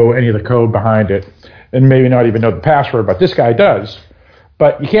know any of the code behind it, and maybe not even know the password. But this guy does.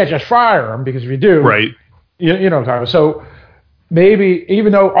 But you can't just fire him, because if you do, right? You know what I'm talking about. So maybe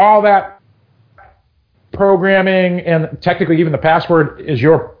even though all that programming and technically even the password is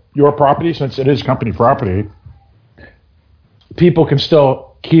your property, since it is company property, people can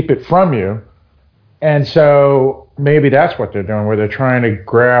still keep it from you. And so maybe that's what they're doing, where they're trying to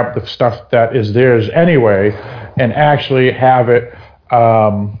grab the stuff that is theirs anyway and actually have it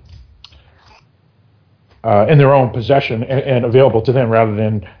in their own possession and available to them, rather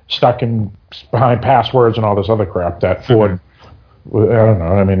than stuck behind passwords and all this other crap that Ford. I don't know.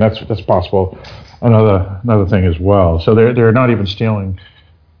 I mean, that's possible. Another thing as well. So they're not even stealing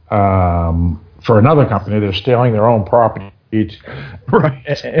for another company. They're stealing their own property,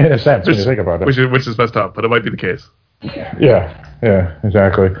 right? In a sense, when you think about it, which is messed up, but it might be the case. Yeah,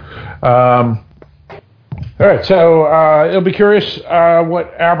 exactly. All right, so it'll be curious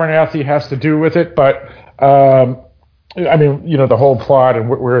what Abernathy has to do with it, but I mean, the whole plot and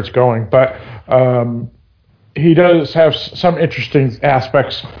where it's going, but he does have some interesting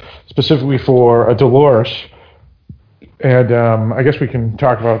aspects, specifically for Dolores, and I guess we can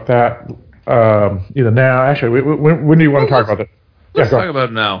talk about that either now. Actually, when do you want to talk about it? Let's talk about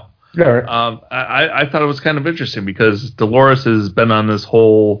it now. Yeah, right. I thought it was kind of interesting because Dolores has been on this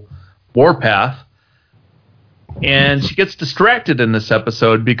whole warpath, and she gets distracted in this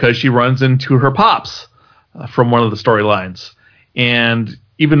episode because she runs into her pops from one of the storylines. And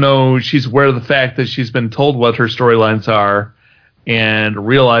even though she's aware of the fact that she's been told what her storylines are and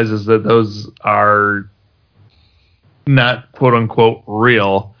realizes that those are not quote-unquote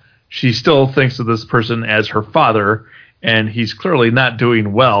real, she still thinks of this person as her father, and he's clearly not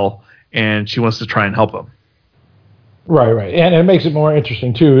doing well, and she wants to try and help him. Right. And it makes it more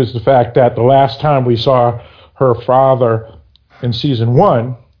interesting, too, is the fact that the last time we saw her father in season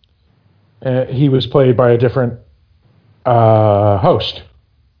 1, he was played by a different host.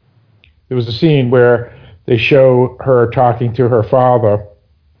 There was a scene where they show her talking to her father,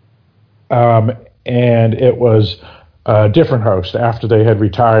 and it was a different host after they had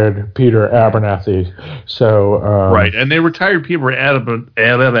retired Peter Abernathy. So right, and they retired Peter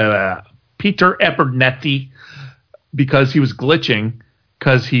Abernathy because he was glitching,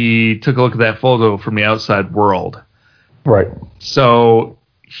 because he took a look at that photo from the outside world. Right. So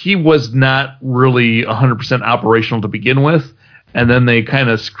he was not really 100% operational to begin with, and then they kind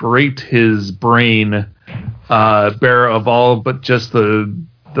of scraped his brain bare of all but just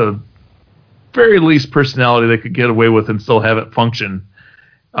the very least personality they could get away with and still have it function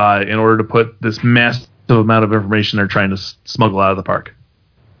in order to put this massive amount of information they're trying to smuggle out of the park.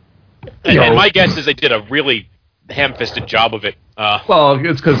 And my guess is they did a really ham-fisted job of it. Well,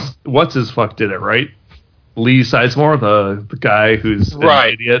 it's because What's-His-Fuck did it, right? Lee Sizemore, the guy who's an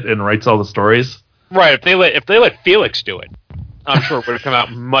idiot and writes all the stories. Right. If they let Felix do it, I'm sure it would have come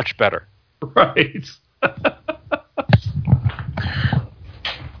out much better. Right.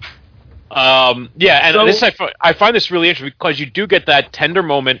 I find this really interesting because you do get that tender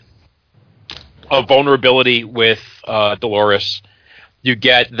moment of vulnerability with Dolores. You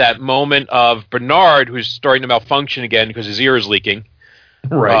get that moment of Bernard, who's starting to malfunction again because his ear is leaking.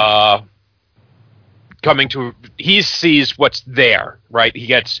 Right. He sees what's there, right?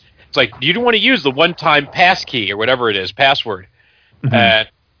 It's like, you don't want to use the one-time pass key or whatever it is, password.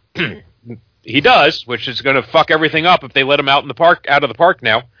 Mm-hmm. He does, which is going to fuck everything up if they let him out of the park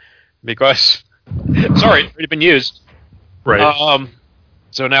now, because, sorry, it's already been used. Right.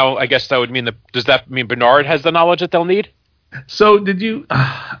 So now I guess that would mean does that mean Bernard has the knowledge that they'll need? So did you?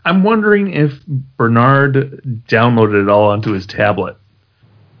 I'm wondering if Bernard downloaded it all onto his tablet.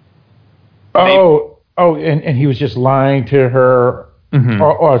 Oh, and he was just lying to her,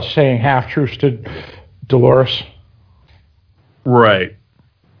 or saying half truths to Dolores. Right.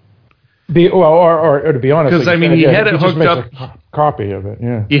 Or to be honest, because he had it hooked up. A copy of it.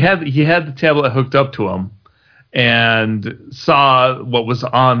 Yeah. He had the tablet hooked up to him, and saw what was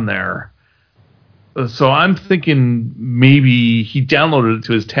on there. So I'm thinking maybe he downloaded it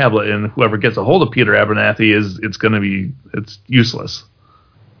to his tablet, and whoever gets a hold of Peter Abernathy it's useless.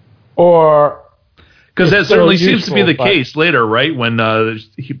 Or because that certainly seems to be the case later, right? When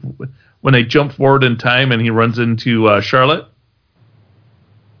they jump forward in time and he runs into Charlotte,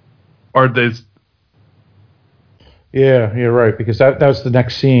 or there's. Yeah, you're right, because that was the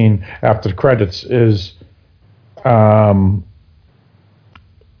next scene after the credits is.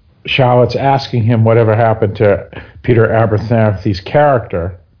 Charlotte's asking him whatever happened to Peter Abernathy's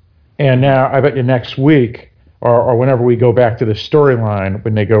character, and now I bet you next week or whenever we go back to the storyline,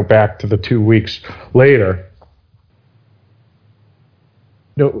 when they go back to the 2 weeks later,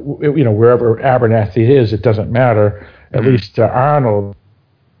 wherever Abernathy is, it doesn't matter. At least to Arnold,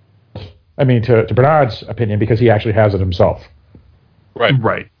 to Bernard's opinion, because he actually has it himself.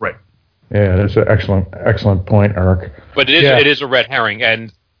 Right. Yeah, that's an excellent point, Eric. But it is a red herring,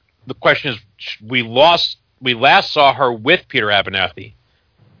 and the question is, we last saw her with Peter Abernathy.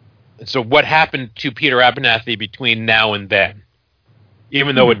 So what happened to Peter Abernathy between now and then?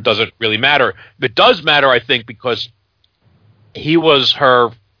 Even though it doesn't really matter. It does matter, I think, because he was her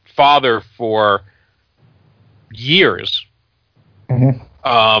father for years.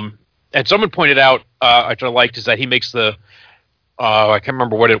 Mm-hmm. And someone pointed out, which I liked, is that he makes the I can't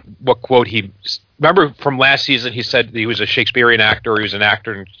remember what quote he. Remember from last season, he said he was a Shakespearean actor. He was an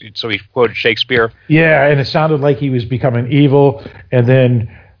actor, and so he quoted Shakespeare. Yeah, and it sounded like he was becoming evil, and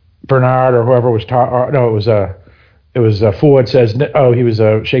then Bernard or whoever was it was Ford says, oh, he was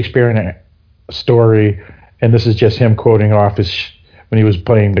a Shakespearean story, and this is just him quoting off when he was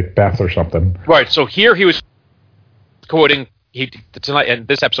playing Macbeth or something. Right. So here he was quoting tonight, and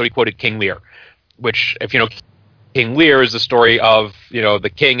this episode he quoted King Lear, which, if you know. King Lear is the story of,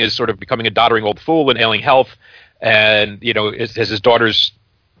 the king is sort of becoming a doddering old fool and ailing health, and, has his daughters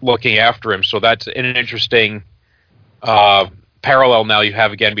looking after him. So that's an interesting parallel now you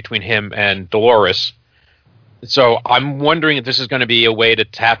have again between him and Dolores. So I'm wondering if this is going to be a way to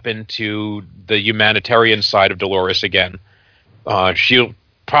tap into the humanitarian side of Dolores again. She'll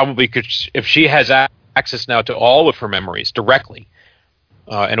probably could, if she has access now to all of her memories directly,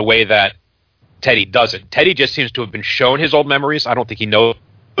 in a way that Teddy doesn't. Teddy just seems to have been shown his old memories. I don't think he knows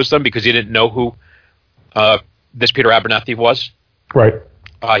them because he didn't know who this Peter Abernathy was. Right.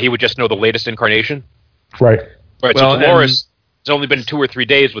 He would just know the latest incarnation. Right. Well, so Dolores has only been 2 or 3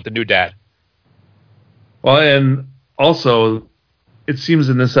 days with the new dad. Well, and also, it seems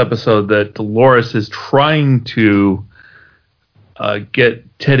in this episode that Dolores is trying to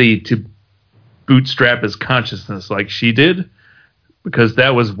get Teddy to bootstrap his consciousness like she did. Because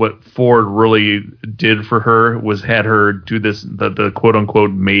that was what Ford really did for her, was had her do this, the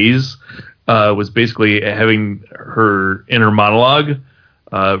quote-unquote maze, was basically having her inner monologue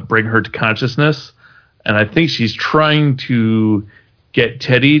bring her to consciousness. And I think she's trying to get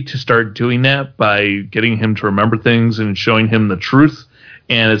Teddy to start doing that by getting him to remember things and showing him the truth,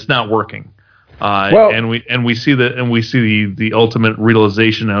 and it's not working. And we see the ultimate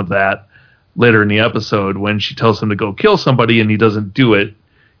realization of that later in the episode when she tells him to go kill somebody and he doesn't do it.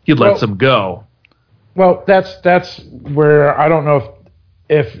 He lets him go. Well, that's where I don't know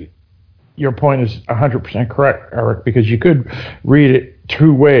if your point is 100% correct, Eric, because you could read it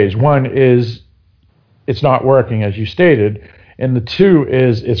 2 ways. One is it's not working, as you stated, and the 2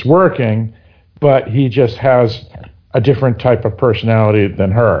 is it's working, but he just has a different type of personality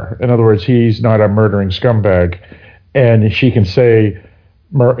than her. In other words, he's not a murdering scumbag, and she can say,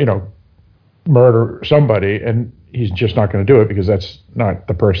 murder somebody, and he's just not going to do it because that's not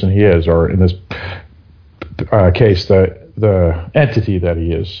the person he is, or in this case, the entity that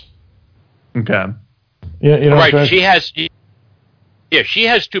he is. Okay. Right. She has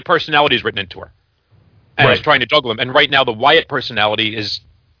 2 personalities written into her, and is trying to juggle them. And right now, the Wyatt personality is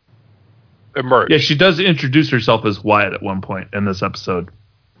emerged. Yeah, she does introduce herself as Wyatt at one point in this episode.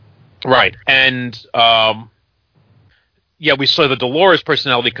 Right, and we saw the Dolores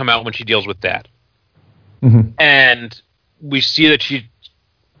personality come out when she deals with Dad. Mm-hmm. And we see that she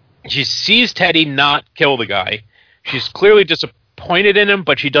sees Teddy not kill the guy. She's clearly disappointed in him,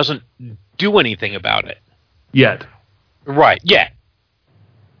 but she doesn't do anything about it. Yet. Right, yeah.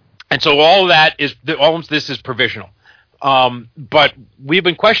 And so all of this is provisional. But we've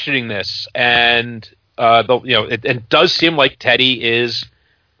been questioning this, and it does seem like Teddy is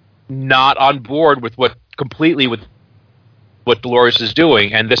not on board with what Dolores is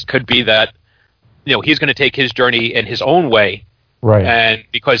doing, and this could be that he's going to take his journey in his own way, right? And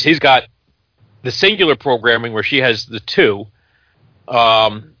because he's got the singular programming where she has the two,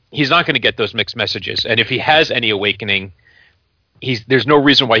 he's not going to get those mixed messages. And if he has any awakening, there's no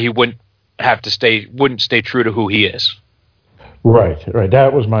reason why he wouldn't stay true to who he is. Right.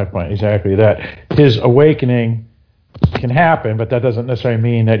 That was my point, exactly. That his awakening can happen, but that doesn't necessarily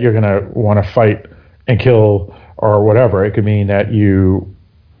mean that you're going to want to fight and kill or whatever. It could mean that you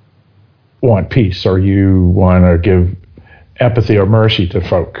want peace or you want to give empathy or mercy to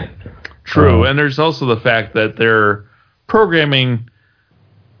folk. True, and there's also the fact that their programming.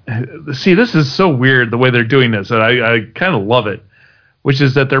 See, this is so weird the way they're doing this, and I kind of love it. Which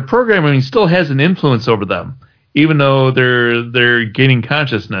is that their programming still has an influence over them, even though they're gaining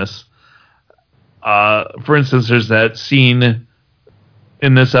consciousness. For instance, there's that scene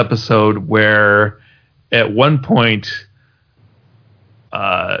in this episode where, at one point,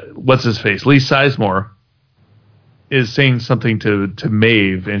 what's his face, Lee Sizemore, is saying something to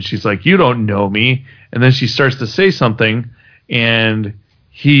Maeve, and she's like, "You don't know me," and then she starts to say something, and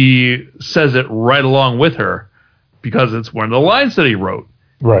he says it right along with her because it's one of the lines that he wrote.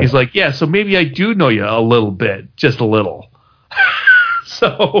 Right. He's like, "Yeah, so maybe I do know you a little bit, just a little."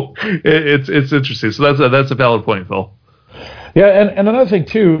 So it's interesting. So that's a valid point, Phil. Yeah, and another thing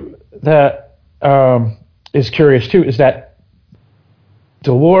too that is curious too is that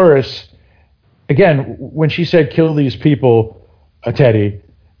Dolores, again, when she said kill these people, Teddy,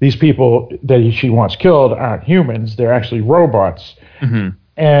 these people that she wants killed aren't humans; they're actually robots,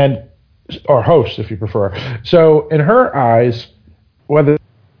 and or hosts, if you prefer. So in her eyes, whether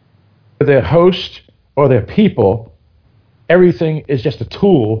they're host or they're people, everything is just a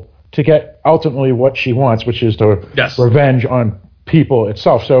tool to get ultimately what she wants, which is the revenge on people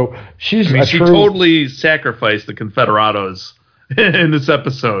itself. So she totally sacrificed the Confederados in this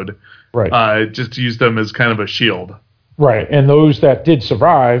episode, right? Just to use them as kind of a shield, right? And those that did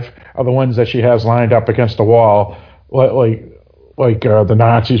survive are the ones that she has lined up against the wall, like the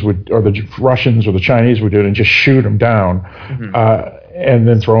Nazis would, or the Russians or the Chinese would do it, and just shoot them down, and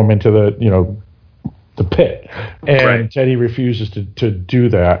then throw them into the pit. And Teddy refuses to do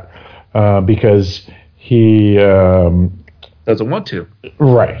that because he doesn't want to.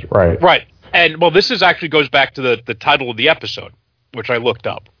 Right. And well, this actually goes back to the title of the episode, which I looked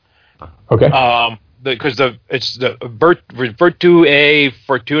up. Okay. Because it's the Virtue a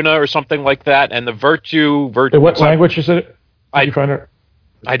Fortuna or something like that, and the Virtue. What language is it? Did you find it?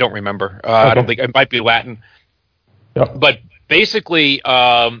 I don't remember. Okay. I don't think it might be Latin. Yep. But basically,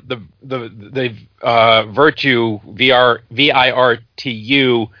 the Virtue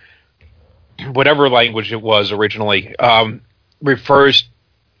VIRTU, whatever language it was originally, refers,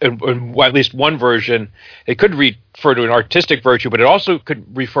 in at least one version, it could refer to an artistic virtue, but it also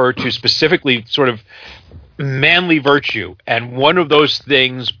could refer to specifically sort of manly virtue, and one of those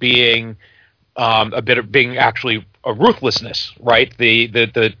things being a bit of being actually a ruthlessness, right?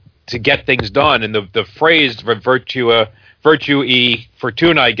 The to get things done, and the phrase virtue e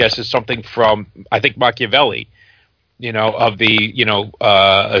fortuna, I guess, is something from, I think, Machiavelli, of the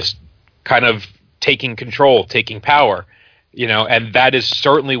kind of taking control, taking power, and that is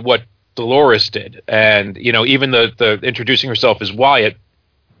certainly what Dolores did. And even the introducing herself as Wyatt,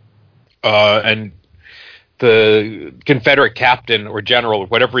 and the Confederate captain or general or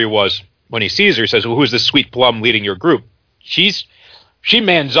whatever he was, when he sees her, he says, "Well, who's this sweet plum leading your group?" She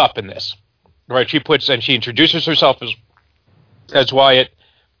mans up in this, right? She introduces herself as Wyatt.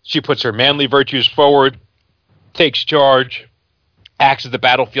 She puts her manly virtues forward, takes charge, acts as the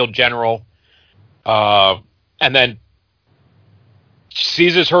battlefield general, and then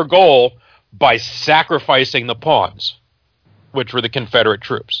seizes her goal by sacrificing the pawns, which were the Confederate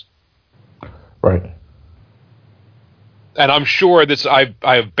troops. Right. And I'm sure I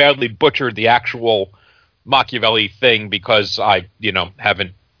have badly butchered the actual Machiavelli thing because I,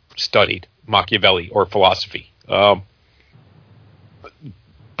 haven't studied Machiavelli or philosophy.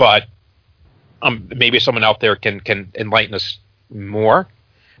 But maybe someone out there can enlighten us more.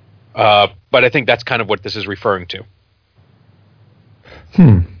 But I think that's kind of what this is referring to.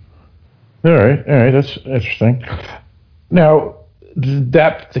 All right. That's interesting. Now,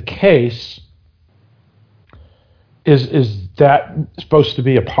 that the case, is that supposed to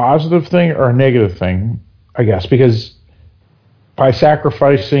be a positive thing or a negative thing? I guess because by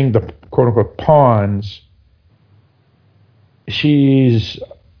sacrificing the quote unquote pawns, she's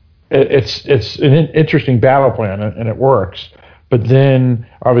it's an interesting battle plan, and it works. But then,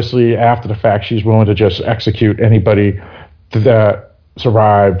 obviously, after the fact, she's willing to just execute anybody that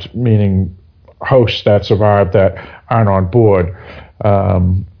survived, meaning hosts that survived that aren't on board.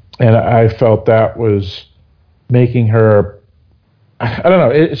 And I felt that was making her, I don't know,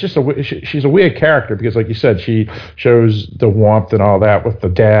 it's just she's a weird character because, like you said, she shows the warmth and all that with the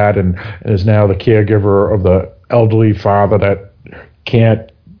dad and is now the caregiver of the elderly father that can't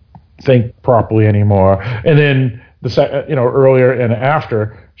think properly anymore. And then, earlier and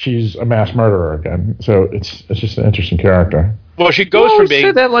after, she's a mass murderer again. So it's just an interesting character. Well, she goes from being...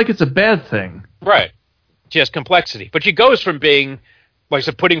 say that like it's a bad thing. Right. She has complexity. But she goes from being, like I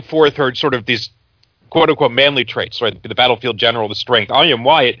said, putting forth her sort of these quote-unquote manly traits, right? The battlefield general, the strength, I am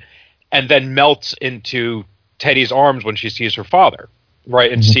Wyatt, and then melts into Teddy's arms when she sees her father,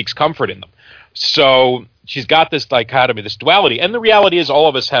 right? And seeks comfort in them. So she's got this dichotomy, this duality. And the reality is all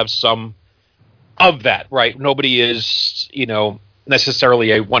of us have some of that, right? Nobody is,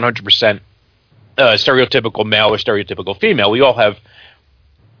 necessarily a 100% stereotypical male or stereotypical female. We all have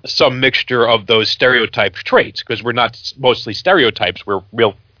some mixture of those stereotype traits because we're not mostly stereotypes. We're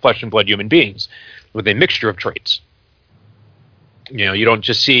real flesh and blood human beings with a mixture of traits. You don't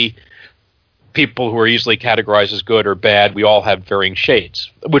just see people who are easily categorized as good or bad. We all have varying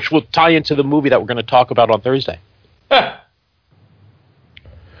shades, which will tie into the movie that we're going to talk about on Thursday.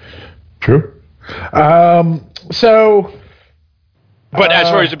 True. But as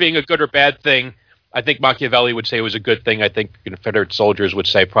far as it being a good or bad thing, I think Machiavelli would say it was a good thing. I think Confederate soldiers would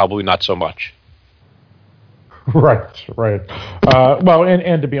say probably not so much. Right. Well,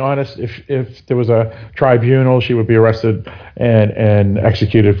 and to be honest, if there was a tribunal, she would be arrested and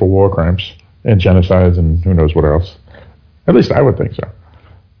executed for war crimes and genocides and who knows what else. At least I would think so.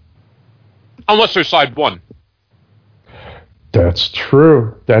 Unless they're side one. That's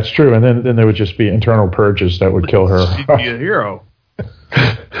true. And then there would just be internal purges that would kill her. She'd be a hero.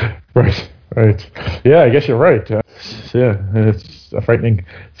 Right. Yeah, I guess you're right. It's a frightening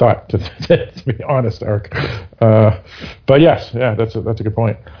thought to be honest, Eric. But yes, that's a good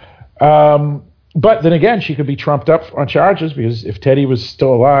point. But then again, she could be trumped up on charges because if Teddy was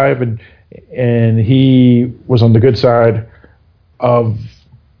still alive and he was on the good side of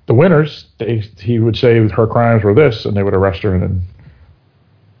the winners, he would say her crimes were this, and they would arrest her and then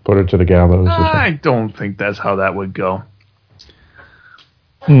put her to the gallows. I don't think that's how that would go.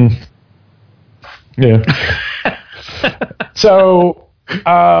 Yeah. So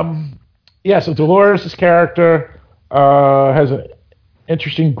Dolores' character has an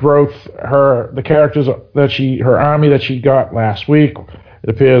interesting growth. The characters her army that she got last week, it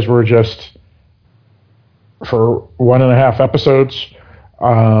appears were just for 1.5 episodes.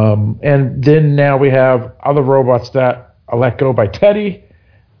 And then now we have other robots that are let go by Teddy.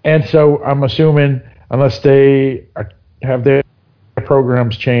 And so I'm assuming unless they have their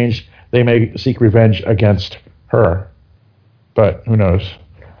programs changed, they may seek revenge against her. But who knows?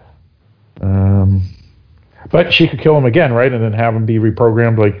 But she could kill him again, right? And then have him be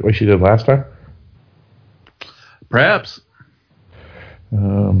reprogrammed like she did last time? Perhaps.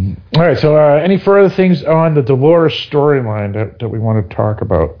 All right, so any further things on the Dolores storyline that we want to talk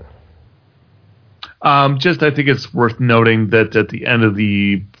about? I think it's worth noting that at the end of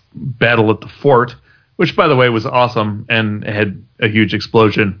the battle at the fort, which, by the way, was awesome and had a huge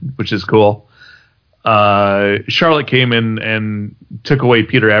explosion, which is cool, Charlotte came in and took away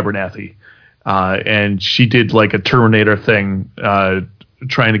Peter Abernathy. And she did like a Terminator thing,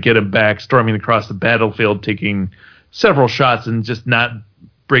 trying to get him back, storming across the battlefield, taking several shots and just not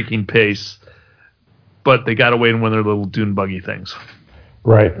breaking pace. But they got away in one of their little dune buggy things.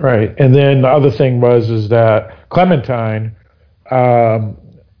 Right. And then the other thing is that Clementine, for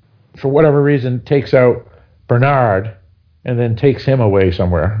whatever reason, takes out Bernard and then takes him away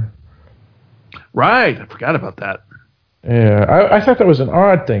somewhere. Right. I forgot about that. Yeah. I thought that was an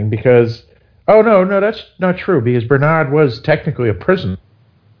odd thing because... Oh, no, that's not true because Bernard was technically a prisoner.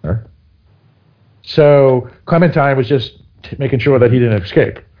 So Clementine was just making sure that he didn't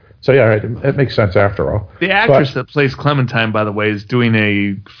escape. So, yeah, it makes sense after all. The actress that plays Clementine, by the way, is doing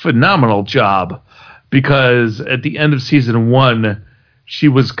a phenomenal job because at the end of season 1, she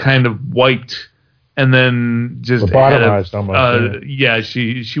was kind of wiped and then just lobotomized almost.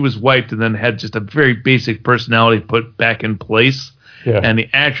 She was wiped and then had just a very basic personality put back in place. Yeah. And the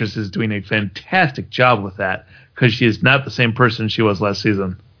actress is doing a fantastic job with that because she is not the same person she was last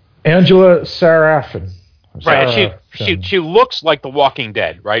season. Angela Sarafin. Right. She looks like The Walking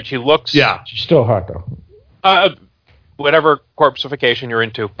Dead, right? She looks... Yeah. She's still hot, though. Whatever corpseification you're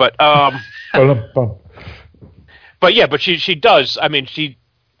into. But... but she does. I mean,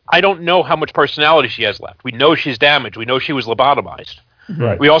 I don't know how much personality she has left. We know she's damaged. We know she was lobotomized.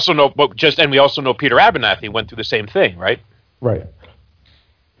 Right. We also know, we also know Peter Abernathy went through the same thing, right? Right.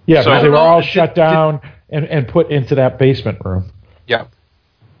 Yeah, So- because they were all shut down and put into that basement room. Yeah.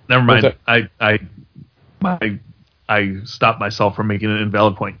 Never mind. What's I stopped myself from making an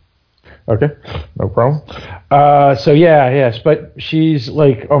invalid point. Okay, no problem. So yes, but she's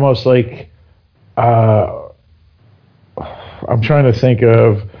like almost like I'm trying to think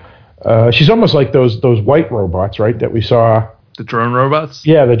of. She's almost like those white robots, right? That we saw. The drone robots?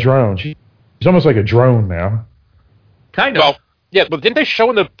 Yeah, the drone. She's almost like a drone now. Kind of. Well, yeah, but didn't they show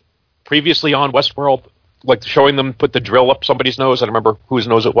in the previously on Westworld, like showing them put the drill up somebody's nose? I don't remember whose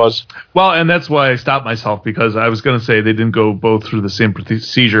nose it was. Well, and that's why I stopped myself, because I was going to say they didn't go both through the same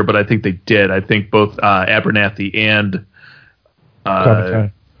procedure, but I think they did. I think both Abernathy and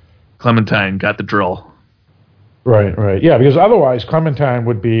Clementine got the drill. Right. Yeah, because otherwise Clementine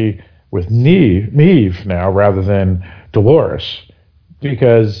would be with Neve now rather than Dolores,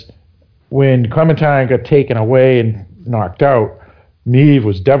 because when Clementine got taken away and knocked out, Neve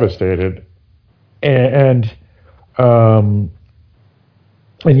was devastated, and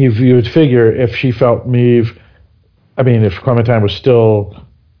you would figure if she felt Neve, if Clementine was still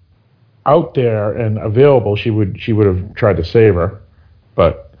out there and available, she would have tried to save her,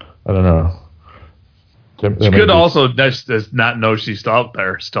 but I don't know. She could also just not know she's still out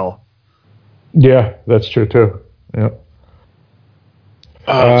there still. Yeah, that's true too. Yeah.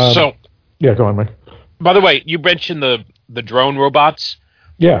 Yeah, go on, Mike. By the way, you mentioned the drone robots.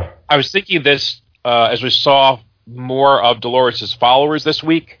 Yeah. I was thinking of this as we saw more of Dolores' followers this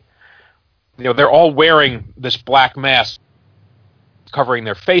week. They're all wearing this black mask covering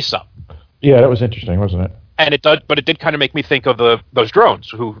their face up. Yeah, that was interesting, wasn't it? And it did kind of make me think of those drones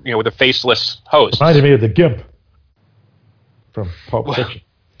who, with the faceless hosts. Reminded me of the GIMP from Pulp Fiction.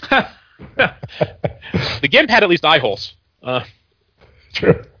 The GIMP had at least eye holes.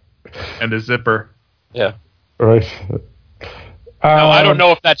 True. And a zipper. Yeah. Right. Now, I don't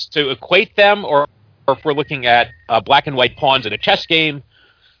know if that's to equate them or if we're looking at black and white pawns in a chess game,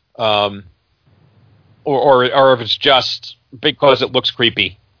 or if it's just because it looks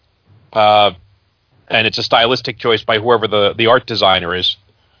creepy, and it's a stylistic choice by whoever the art designer is.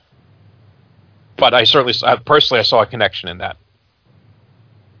 But I certainly, personally, I saw a connection in that.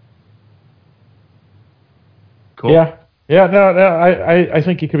 Cool. Yeah. No, I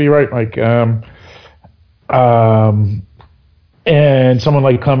think you could be right, Mike. And someone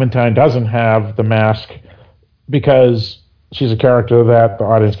like Clementine doesn't have the mask because she's a character that the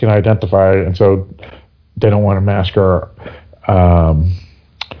audience can identify, and so they don't want to mask her.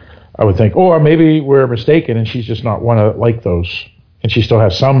 I would think, or maybe we're mistaken, and she's just not one of like those, and she still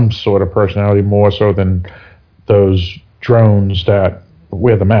has some sort of personality more so than those drones that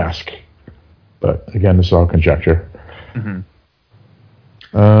wear the mask. But again, this is all conjecture. Mm-hmm.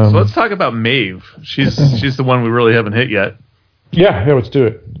 So let's talk about Maeve. She's the one we really haven't hit yet. Yeah, let's do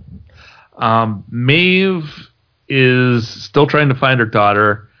it. Maeve is still trying to find her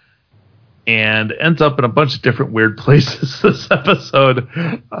daughter and ends up in a bunch of different weird places this episode.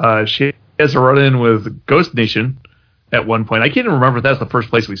 She has a run-in with Ghost Nation at one point. I can't even remember if that's the first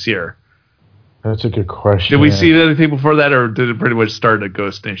place we see her. That's a good question. Did we see anything before that, or did it pretty much start at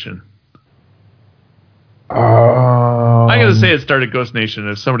Ghost Nation? I'm going to say it started at Ghost Nation.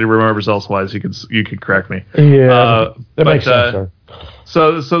 If somebody remembers elsewise, you could correct me. Yeah, that makes sense.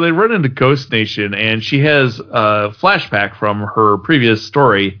 So they run into Ghost Nation, and she has a flashback from her previous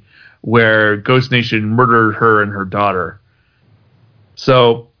story where Ghost Nation murdered her and her daughter.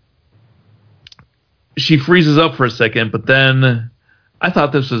 So she freezes up for a second, but then I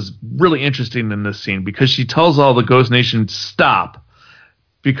thought this was really interesting in this scene because she tells all the Ghost Nation stop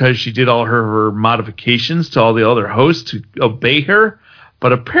because she did all her modifications to all the other hosts to obey her,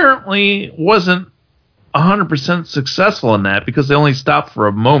 but apparently wasn't 100% successful in that because they only stopped for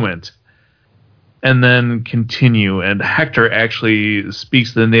a moment and then continue. And Hector actually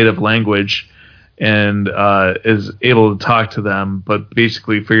speaks the native language and is able to talk to them, but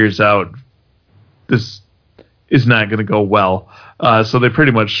basically figures out this is not going to go well. So they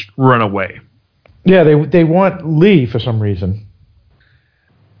pretty much run away. Yeah, they want Lee for some reason.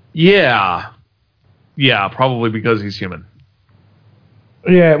 Yeah, probably because he's human.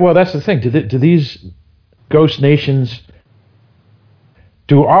 Yeah, well, that's the thing. Do these Ghost Nations,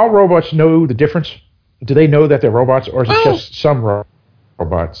 do all robots know the difference? Do they know that they're robots, or is it just some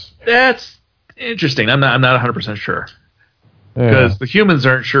robots? That's interesting. I'm not 100% sure. Because the humans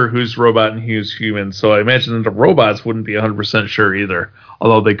aren't sure who's robot and who's human, so I imagine that the robots wouldn't be 100% sure either,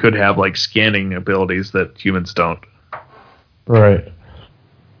 although they could have like scanning abilities that humans don't. Right.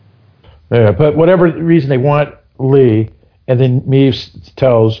 Yeah, but whatever reason they want Lee, and then Maeve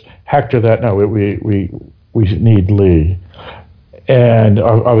tells Hector that no, we need Lee, and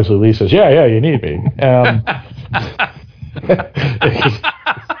obviously Lee says, yeah, you need me.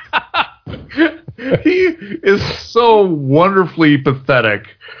 He is so wonderfully pathetic.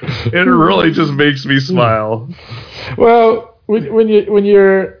 It really just makes me smile. Well, when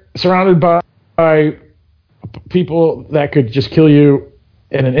you're surrounded by people that could just kill you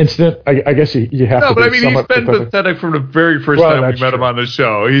in an instant, I guess you have to. No, but I mean, he's been pathetic. pathetic from the very first time we met him on the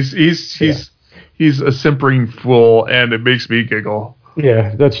show. He's a simpering fool, and it makes me giggle.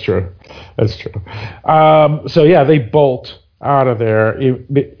 Yeah, that's true. That's true. So yeah, they bolt out of there,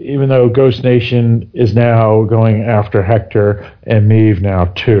 even though Ghost Nation is now going after Hector and Maeve now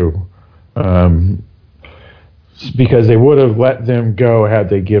too, because they would have let them go had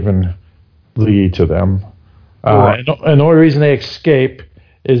they given Lee to them. Right. And the only reason they escape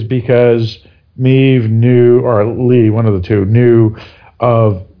is because Maeve knew, or Lee, one of the two, knew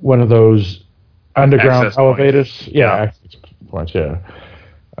of one of those underground access elevators. Points. Yeah, access points. Yeah.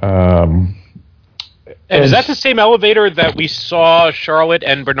 And is that the same elevator that we saw Charlotte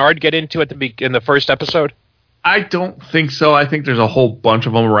and Bernard get into in the first episode? I don't think so. I think there's a whole bunch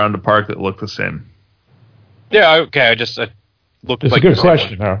of them around the park that look the same. Yeah, okay. I just looked. It's like a good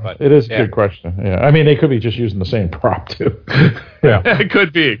question, though. It is a good question. Yeah, I mean, they could be just using the same prop too. Yeah, it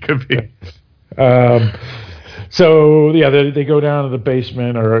could be. It could be. So yeah, they go down to the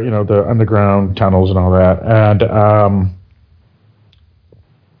basement, or the underground tunnels and all that, and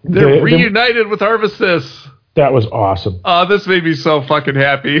they're reunited with Armistice. That was awesome. This made me so fucking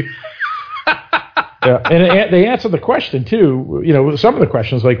happy. Yeah, and they answered the question too. Some of the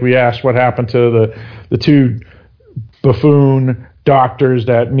questions, like we asked, what happened to the two buffoon doctors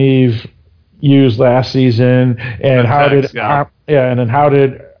that Maeve used last season, and how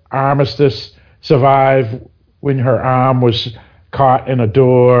did Armistice survive when her arm was caught in a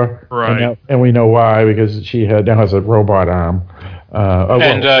door? Right, and we know why, because she now has a robot arm.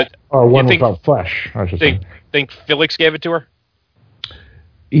 Or one without flesh, I should say. Think Felix gave it to her?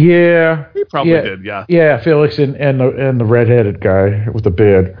 Yeah, he probably did. Yeah, yeah. Felix and the redheaded guy with the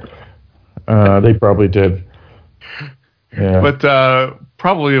beard, they probably did. Yeah, but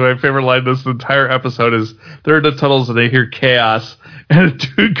probably my favorite line this entire episode is they're in the tunnels and they hear chaos, and a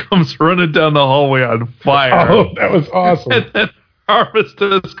dude comes running down the hallway on fire. Oh, that was awesome. And then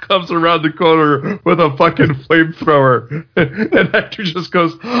Armistice comes around the corner with a fucking flamethrower, and Hector just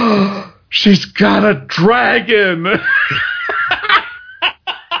goes, oh, "She's got a dragon."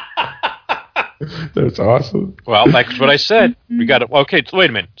 That's awesome. Well, that's what I said. We got okay. So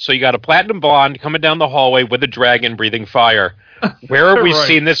wait a minute. So you got a platinum blonde coming down the hallway with a dragon breathing fire. Where have we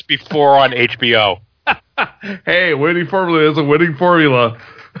seen this before on HBO? Hey, winning formula is a winning formula.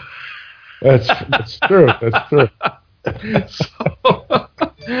 That's true. That's true. So,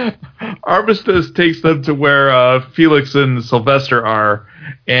 Armistice takes them to where Felix and Sylvester are,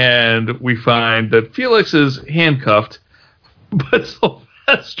 and we find that Felix is handcuffed, but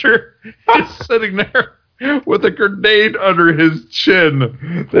Sylvester is sitting there with a grenade under his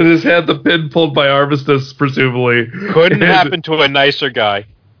chin that has had the pin pulled by Armistice, presumably. Couldn't happen to a nicer guy.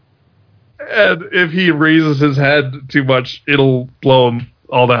 And if he raises his head too much, it'll blow him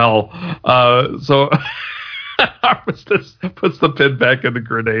all to hell. So Armistice puts the pin back in the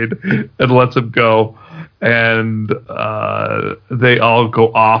grenade and lets him go. And they all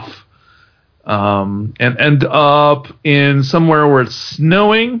go off and end up in somewhere where it's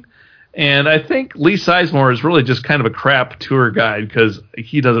snowing. And I think Lee Sizemore is really just kind of a crap tour guide because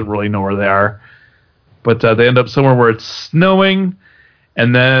he doesn't really know where they are. But they end up somewhere where it's snowing.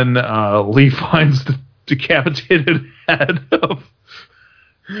 And then Lee finds the decapitated head of...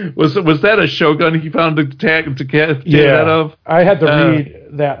 Was that a Shogun he found the decapitated head of? I had to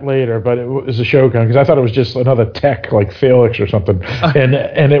read that later, but it was a Shogun because I thought it was just another tech like Felix or something,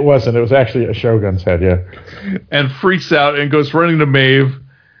 and it wasn't. It was actually a Shogun's head, yeah. And freaks out and goes running to Maeve,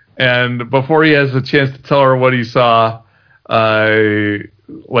 and before he has a chance to tell her what he saw,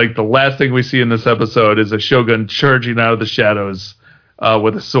 like the last thing we see in this episode is a Shogun charging out of the shadows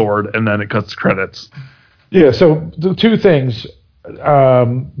with a sword, and then it cuts credits. Yeah, so the two things.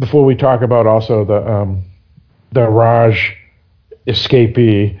 Before we talk about also the Raj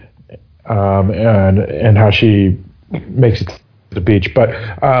escapee and how she makes it to the beach, but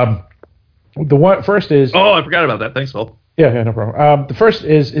the one first is I forgot about that. Thanks, Phil. Yeah, no problem. The first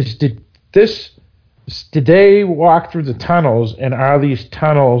is did they walk through the tunnels, and are these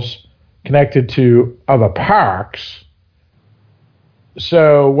tunnels connected to other parks?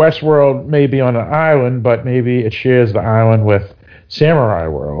 So Westworld may be on an island, but maybe it shares the island with Samurai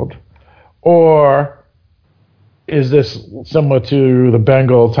World, or is this similar to the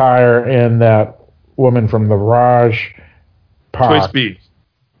Bengal tire and that woman from the Raj park? Choice B.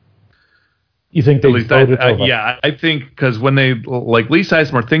 You think they At least voted over? yeah, I think because when they like Lee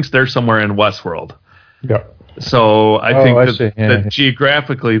Sizemore thinks they're somewhere in Westworld. Yeah. So I think Yeah. that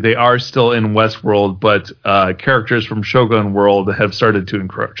geographically they are still in Westworld, but characters from Shogun World have started to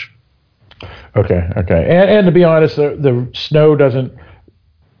encroach. Okay. And to be honest, the snow doesn't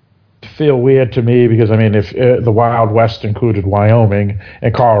feel weird to me because, I mean, if the Wild West included Wyoming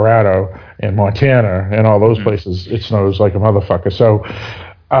and Colorado and Montana and all those places, it snows like a motherfucker. So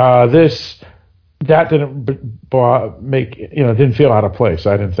that didn't didn't feel out of place,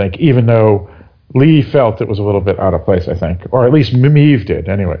 I didn't think, even though Lee felt it was a little bit out of place, I think. Or at least Meave did,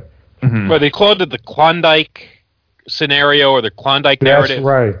 anyway. Mm-hmm. Well, they called it the Klondike scenario or the Klondike narrative.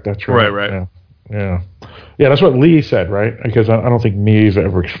 That's right. Right. Yeah, that's what Lee said, right? Because I don't think Meave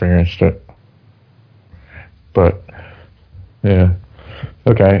ever experienced it. But, yeah.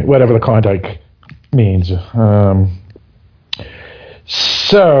 Okay, whatever the Klondike means.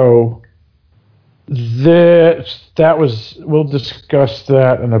 So, that was, we'll discuss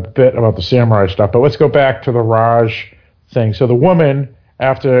that in a bit about the samurai stuff, but let's go back to the Raj thing. So the woman,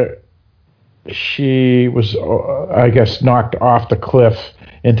 after she was, I guess, knocked off the cliff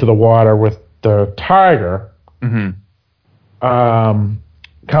into the water with the tiger,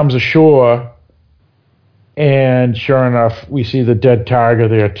 comes ashore, and sure enough, we see the dead tiger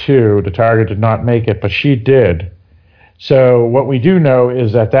there too. The tiger did not make it, but she did. So what we do know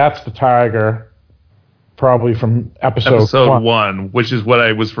is that that's the tiger, probably from episode one, which is what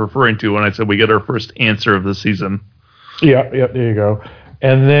I was referring to when I said we get our first answer of the season. Yeah, there you go.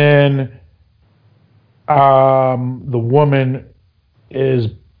 And then the woman is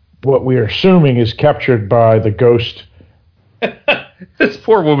what we are assuming is captured by the ghost. This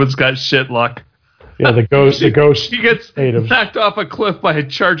poor woman's got shit luck. Yeah, the ghost. She gets natives. knocked off a cliff by a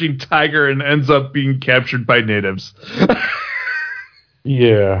charging tiger and ends up being captured by natives.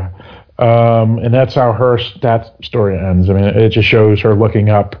 Yeah. And that's how that story ends. I mean, it just shows her looking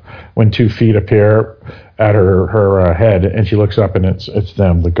up when 2 feet appear at her head, and she looks up, and it's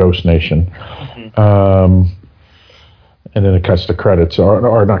them, the Ghost Nation. Mm-hmm. And then it cuts the credits,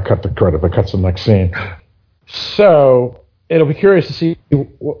 or not cut the credit, but cuts the next scene. So it'll be curious to see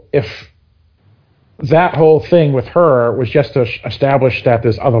if that whole thing with her was just to establish that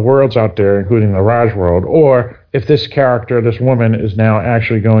there's other worlds out there, including the Raj world, or if this character, this woman, is now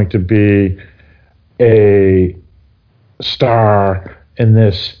actually going to be a star in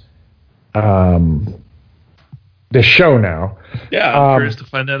this show now. Yeah, I'm curious to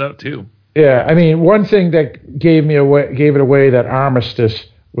find that out too. Yeah, I mean, one thing that gave it away that Armistice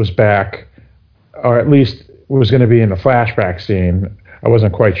was back, or at least was going to be in the flashback scene, I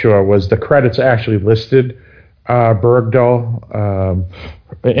wasn't quite sure, was the credits actually listed Bergdahl,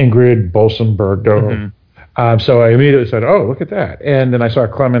 Ingrid Bolson Bergdahl. Mm-hmm. So I immediately said, oh, look at that. And then I saw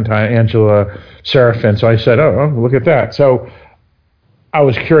Clementine, Angela Serafin, so I said, oh, look at that. So I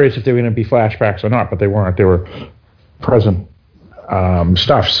was curious if they were going to be flashbacks or not, but they weren't. They were present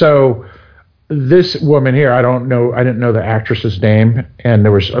stuff. So this woman here, I didn't know the actress's name, and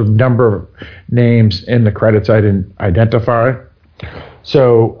there was a number of names in the credits I didn't identify.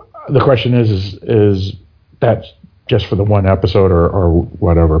 So the question is that just for the one episode or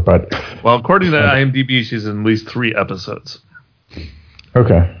whatever? But well, according to IMDb, she's in at least 3 episodes.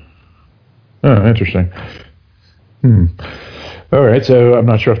 Okay. Oh, interesting. All right, so I'm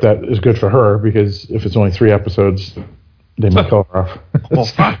not sure if that is good for her, because if it's only 3 episodes, they might kill her off.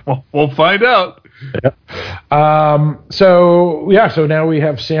 We'll find out. Yeah. So now we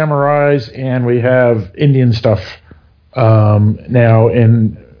have samurais and we have Indian stuff now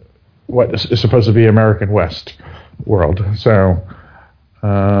in what is supposed to be American West world. So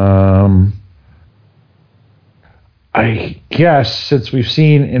I guess since we've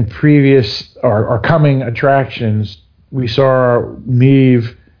seen in previous or coming attractions, we saw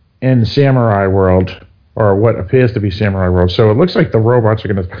Meave in Samurai World, or what appears to be Samurai World. So it looks like the robots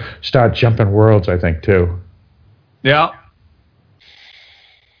are going to start jumping worlds, I think, too. Yeah.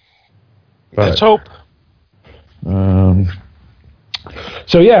 But, let's hope.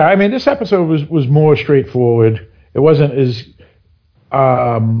 So yeah, I mean, this episode was more straightforward. It wasn't as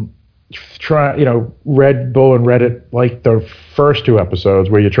Red Bull and Reddit like the first 2 episodes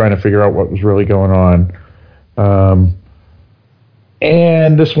where you're trying to figure out what was really going on.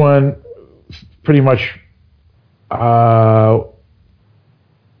 And this one pretty much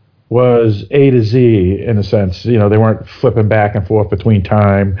was A to Z in a sense. They weren't flipping back and forth between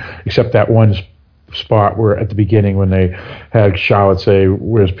time, except that one spot where at the beginning when they had Charlotte say,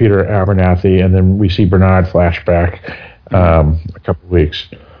 "Where's Peter Abernathy?" and then we see Bernard flashback a couple of weeks.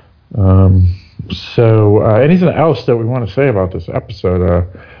 So anything else that we want to say about this episode?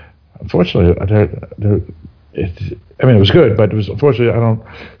 Unfortunately, it was good, but unfortunately I don't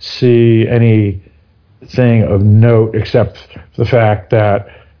see anything of note except for the fact that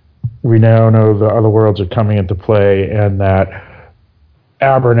we now know the other worlds are coming into play, and that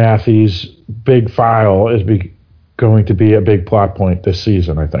Abernathy's big file is going to be a big plot point this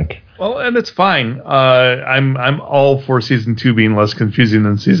season, I think. Well, and it's fine. I'm all for season 2 being less confusing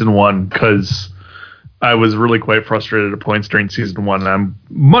than season 1, because I was really quite frustrated at points during season 1, and I'm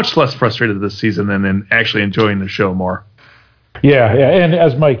much less frustrated this season and in actually enjoying the show more. Yeah, and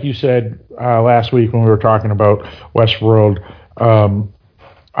as Mike, you said last week when we were talking about Westworld,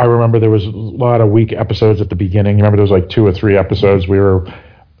 I remember there was a lot of weak episodes at the beginning. Remember there was like 2 or 3 episodes we were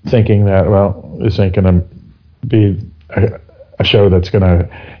thinking that, well, this ain't going to be a show that's going to,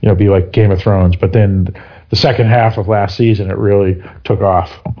 be like Game of Thrones. But then the second half of last season, it really took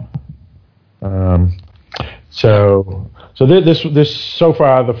off. So this so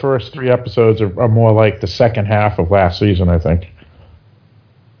far, the first 3 episodes are more like the second half of last season, I think.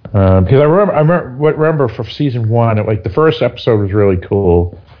 Because I remember for season 1, like the first episode was really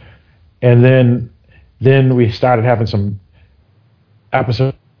cool, and then we started having some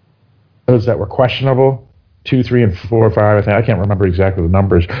episodes that were questionable, 2, 3, and 4, 5. I think I can't remember exactly the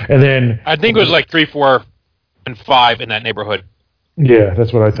numbers. And then I think it was like 3, 4, and 5 in that neighborhood. Yeah,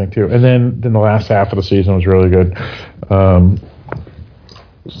 that's what I think too. And then the last half of the season was really good.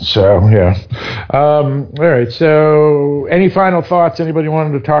 So yeah. All right. So any final thoughts anybody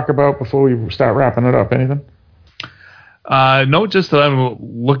wanted to talk about before we start wrapping it up? Anything? No, just that I'm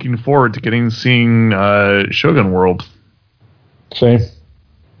looking forward to seeing Shogun World. Same.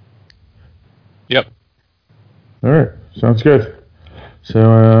 Yep. All right. Sounds good. So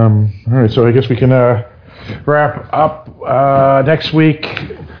all right. So I guess we can wrap up next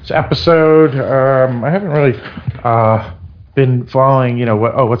week's episode. I haven't really been following,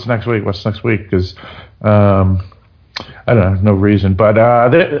 what's next week? What's next week? Because I don't know, no reason. But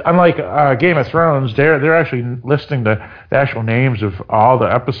unlike Game of Thrones, they're actually listing the actual names of all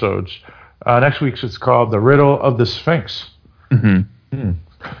the episodes. Next week's it's called The Riddle of the Sphinx. Mm-hmm.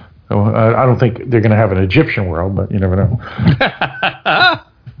 So I don't think they're going to have an Egyptian world, but you never know.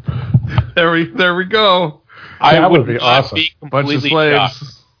 There we go. That would be awesome. Bunch of slaves.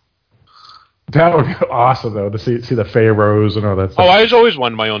 Shocked. That would be awesome, though, to see the pharaohs and all that stuff. Oh, I was always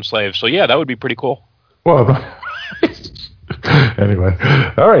one of my own slaves, so yeah, that would be pretty cool. Well, anyway,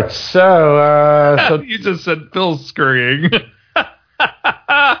 all right. So you just said Phil scurrying.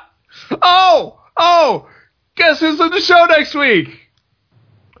 Oh! Guess who's in the show next week?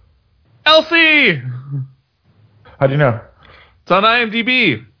 Elsie. How do you know? It's on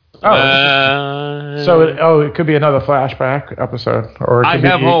IMDb. So it could be another flashback episode, or I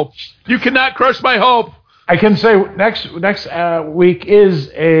have hope. You cannot crush my hope. I can say next week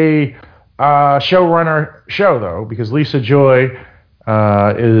is a showrunner show, though, because Lisa Joy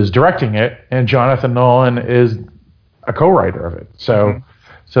is directing it, and Jonathan Nolan is a co-writer of it. So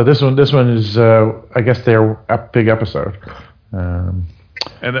this one is I guess their big episode. And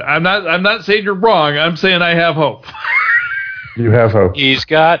I'm not saying you're wrong. I'm saying I have hope. You have hope. He's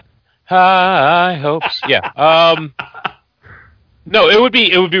got high hopes. Yeah. No, it would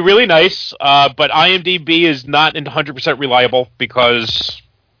be really nice, but IMDb is not 100% reliable because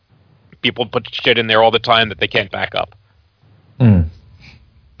people put shit in there all the time that they can't back up.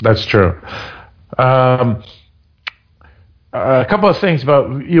 That's true. A couple of things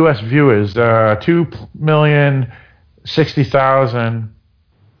about U.S. viewers. 2,060,000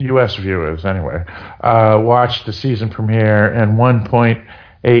 U.S. viewers, anyway, watched the season premiere, and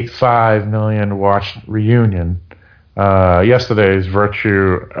 1.85 million watched Reunion. Yesterday's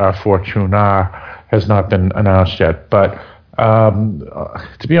Virtue Fortuna has not been announced yet, but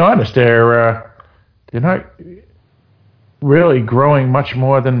to be honest, they're not really growing much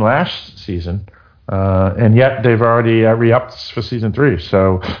more than last season, and yet they've already re-upped for season 3.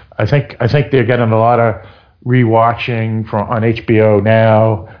 So I think they're getting a lot of rewatching on HBO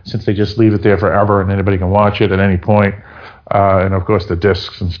now, since they just leave it there forever and anybody can watch it at any point, and of course the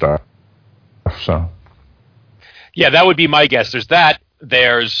discs and stuff. So. Yeah, that would be my guess. There's that.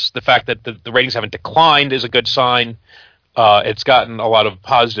 There's the fact that the ratings haven't declined is a good sign. It's gotten a lot of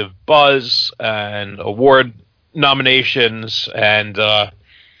positive buzz and award nominations, and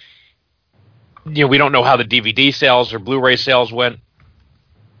we don't know how the DVD sales or Blu-ray sales went.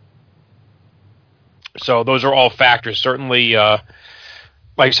 So those are all factors. Certainly, like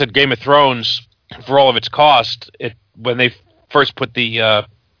I said, Game of Thrones for all of its cost, when they first put the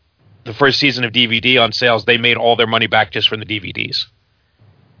first season of DVD on sales, they made all their money back just from the DVDs.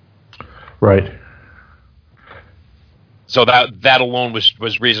 Right. So that alone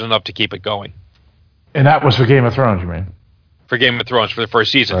was reason enough to keep it going. And that was for Game of Thrones, you mean? For Game of Thrones for the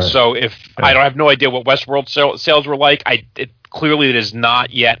first season. Right. So I don't have no idea what Westworld sales were like. Clearly it is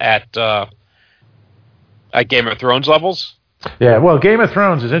not yet at Game of Thrones levels. Yeah, well, Game of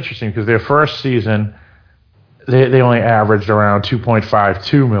Thrones is interesting because their first season, they only averaged around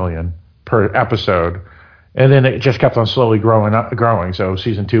 2.52 million per episode, and then it just kept on slowly growing. So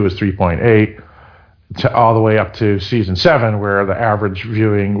season 2 was 3.8, all the way up to season 7, where the average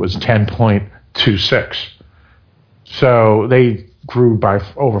viewing was 10.26. So they grew by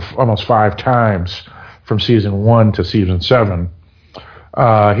over almost 5 times from season 1 to season 7.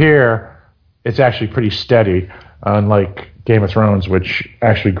 Here, it's actually pretty steady, unlike Game of Thrones, which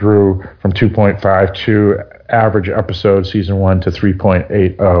actually grew from 2.52 average episode season 1 to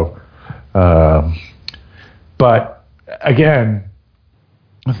 3.80. But again,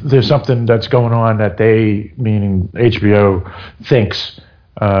 there's something that's going on that they, meaning HBO, thinks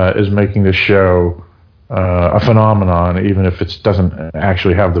is making this show a phenomenon, even if it doesn't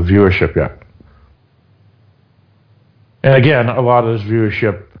actually have the viewership yet. And again, a lot of this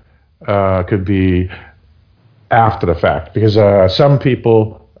viewership could be after the fact, because some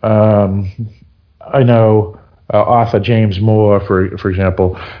people, I know author James Moore, for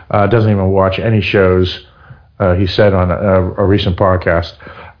example, doesn't even watch any shows, he said on a recent podcast,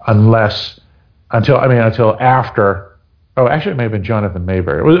 until after. Oh, actually, it may have been Jonathan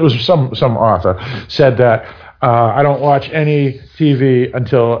Mayberry. It was some author said that I don't watch any TV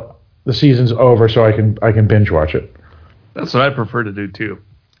until the season's over, so I can binge watch it. That's what I prefer to do too.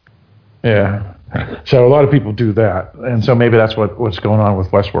 Yeah. So a lot of people do that, and so maybe that's what's going on with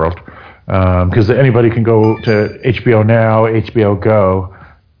Westworld, because anybody can go to HBO Now, HBO Go,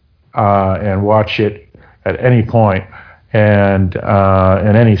 and watch it at any point, and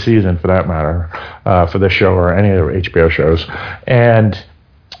in any season for that matter, for this show or any other HBO shows, and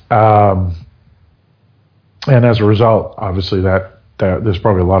as a result, obviously that there's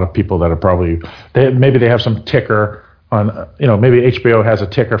probably a lot of people that are maybe they have some ticker on, maybe HBO has a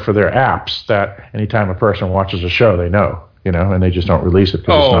ticker for their apps that anytime a person watches a show, they know, and they just don't release it.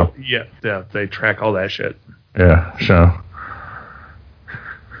 Yeah, they track all that shit. Yeah, so.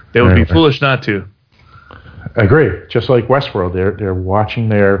 They would be foolish not to. I agree. Just like Westworld, they're watching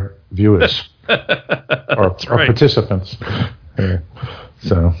their viewers or participants. Yeah.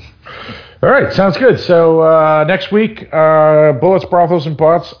 So, all right, sounds good. So next week, Bullets, Brothels, and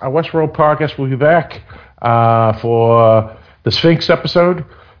Bots, a Westworld podcast will be back for the Sphinx episode.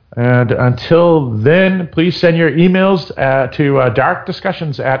 And until then, please send your emails to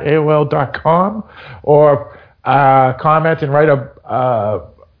darkdiscussions@aol.com or comment and write a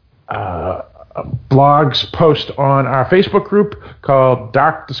blogs post on our Facebook group called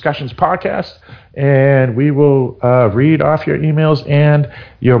Dark Discussions Podcast, and we will read off your emails and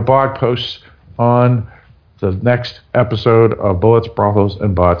your blog posts on the next episode of Bullets, Brothels,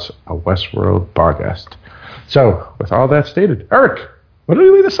 and Bots, a Westworld podcast. So, with all that stated, Eric, why don't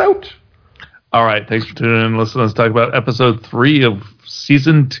you lead us out? All right, thanks for tuning in and listening. Let's talk about episode 3 of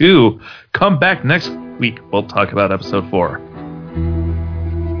season 2. Come back next week. We'll talk about episode 4.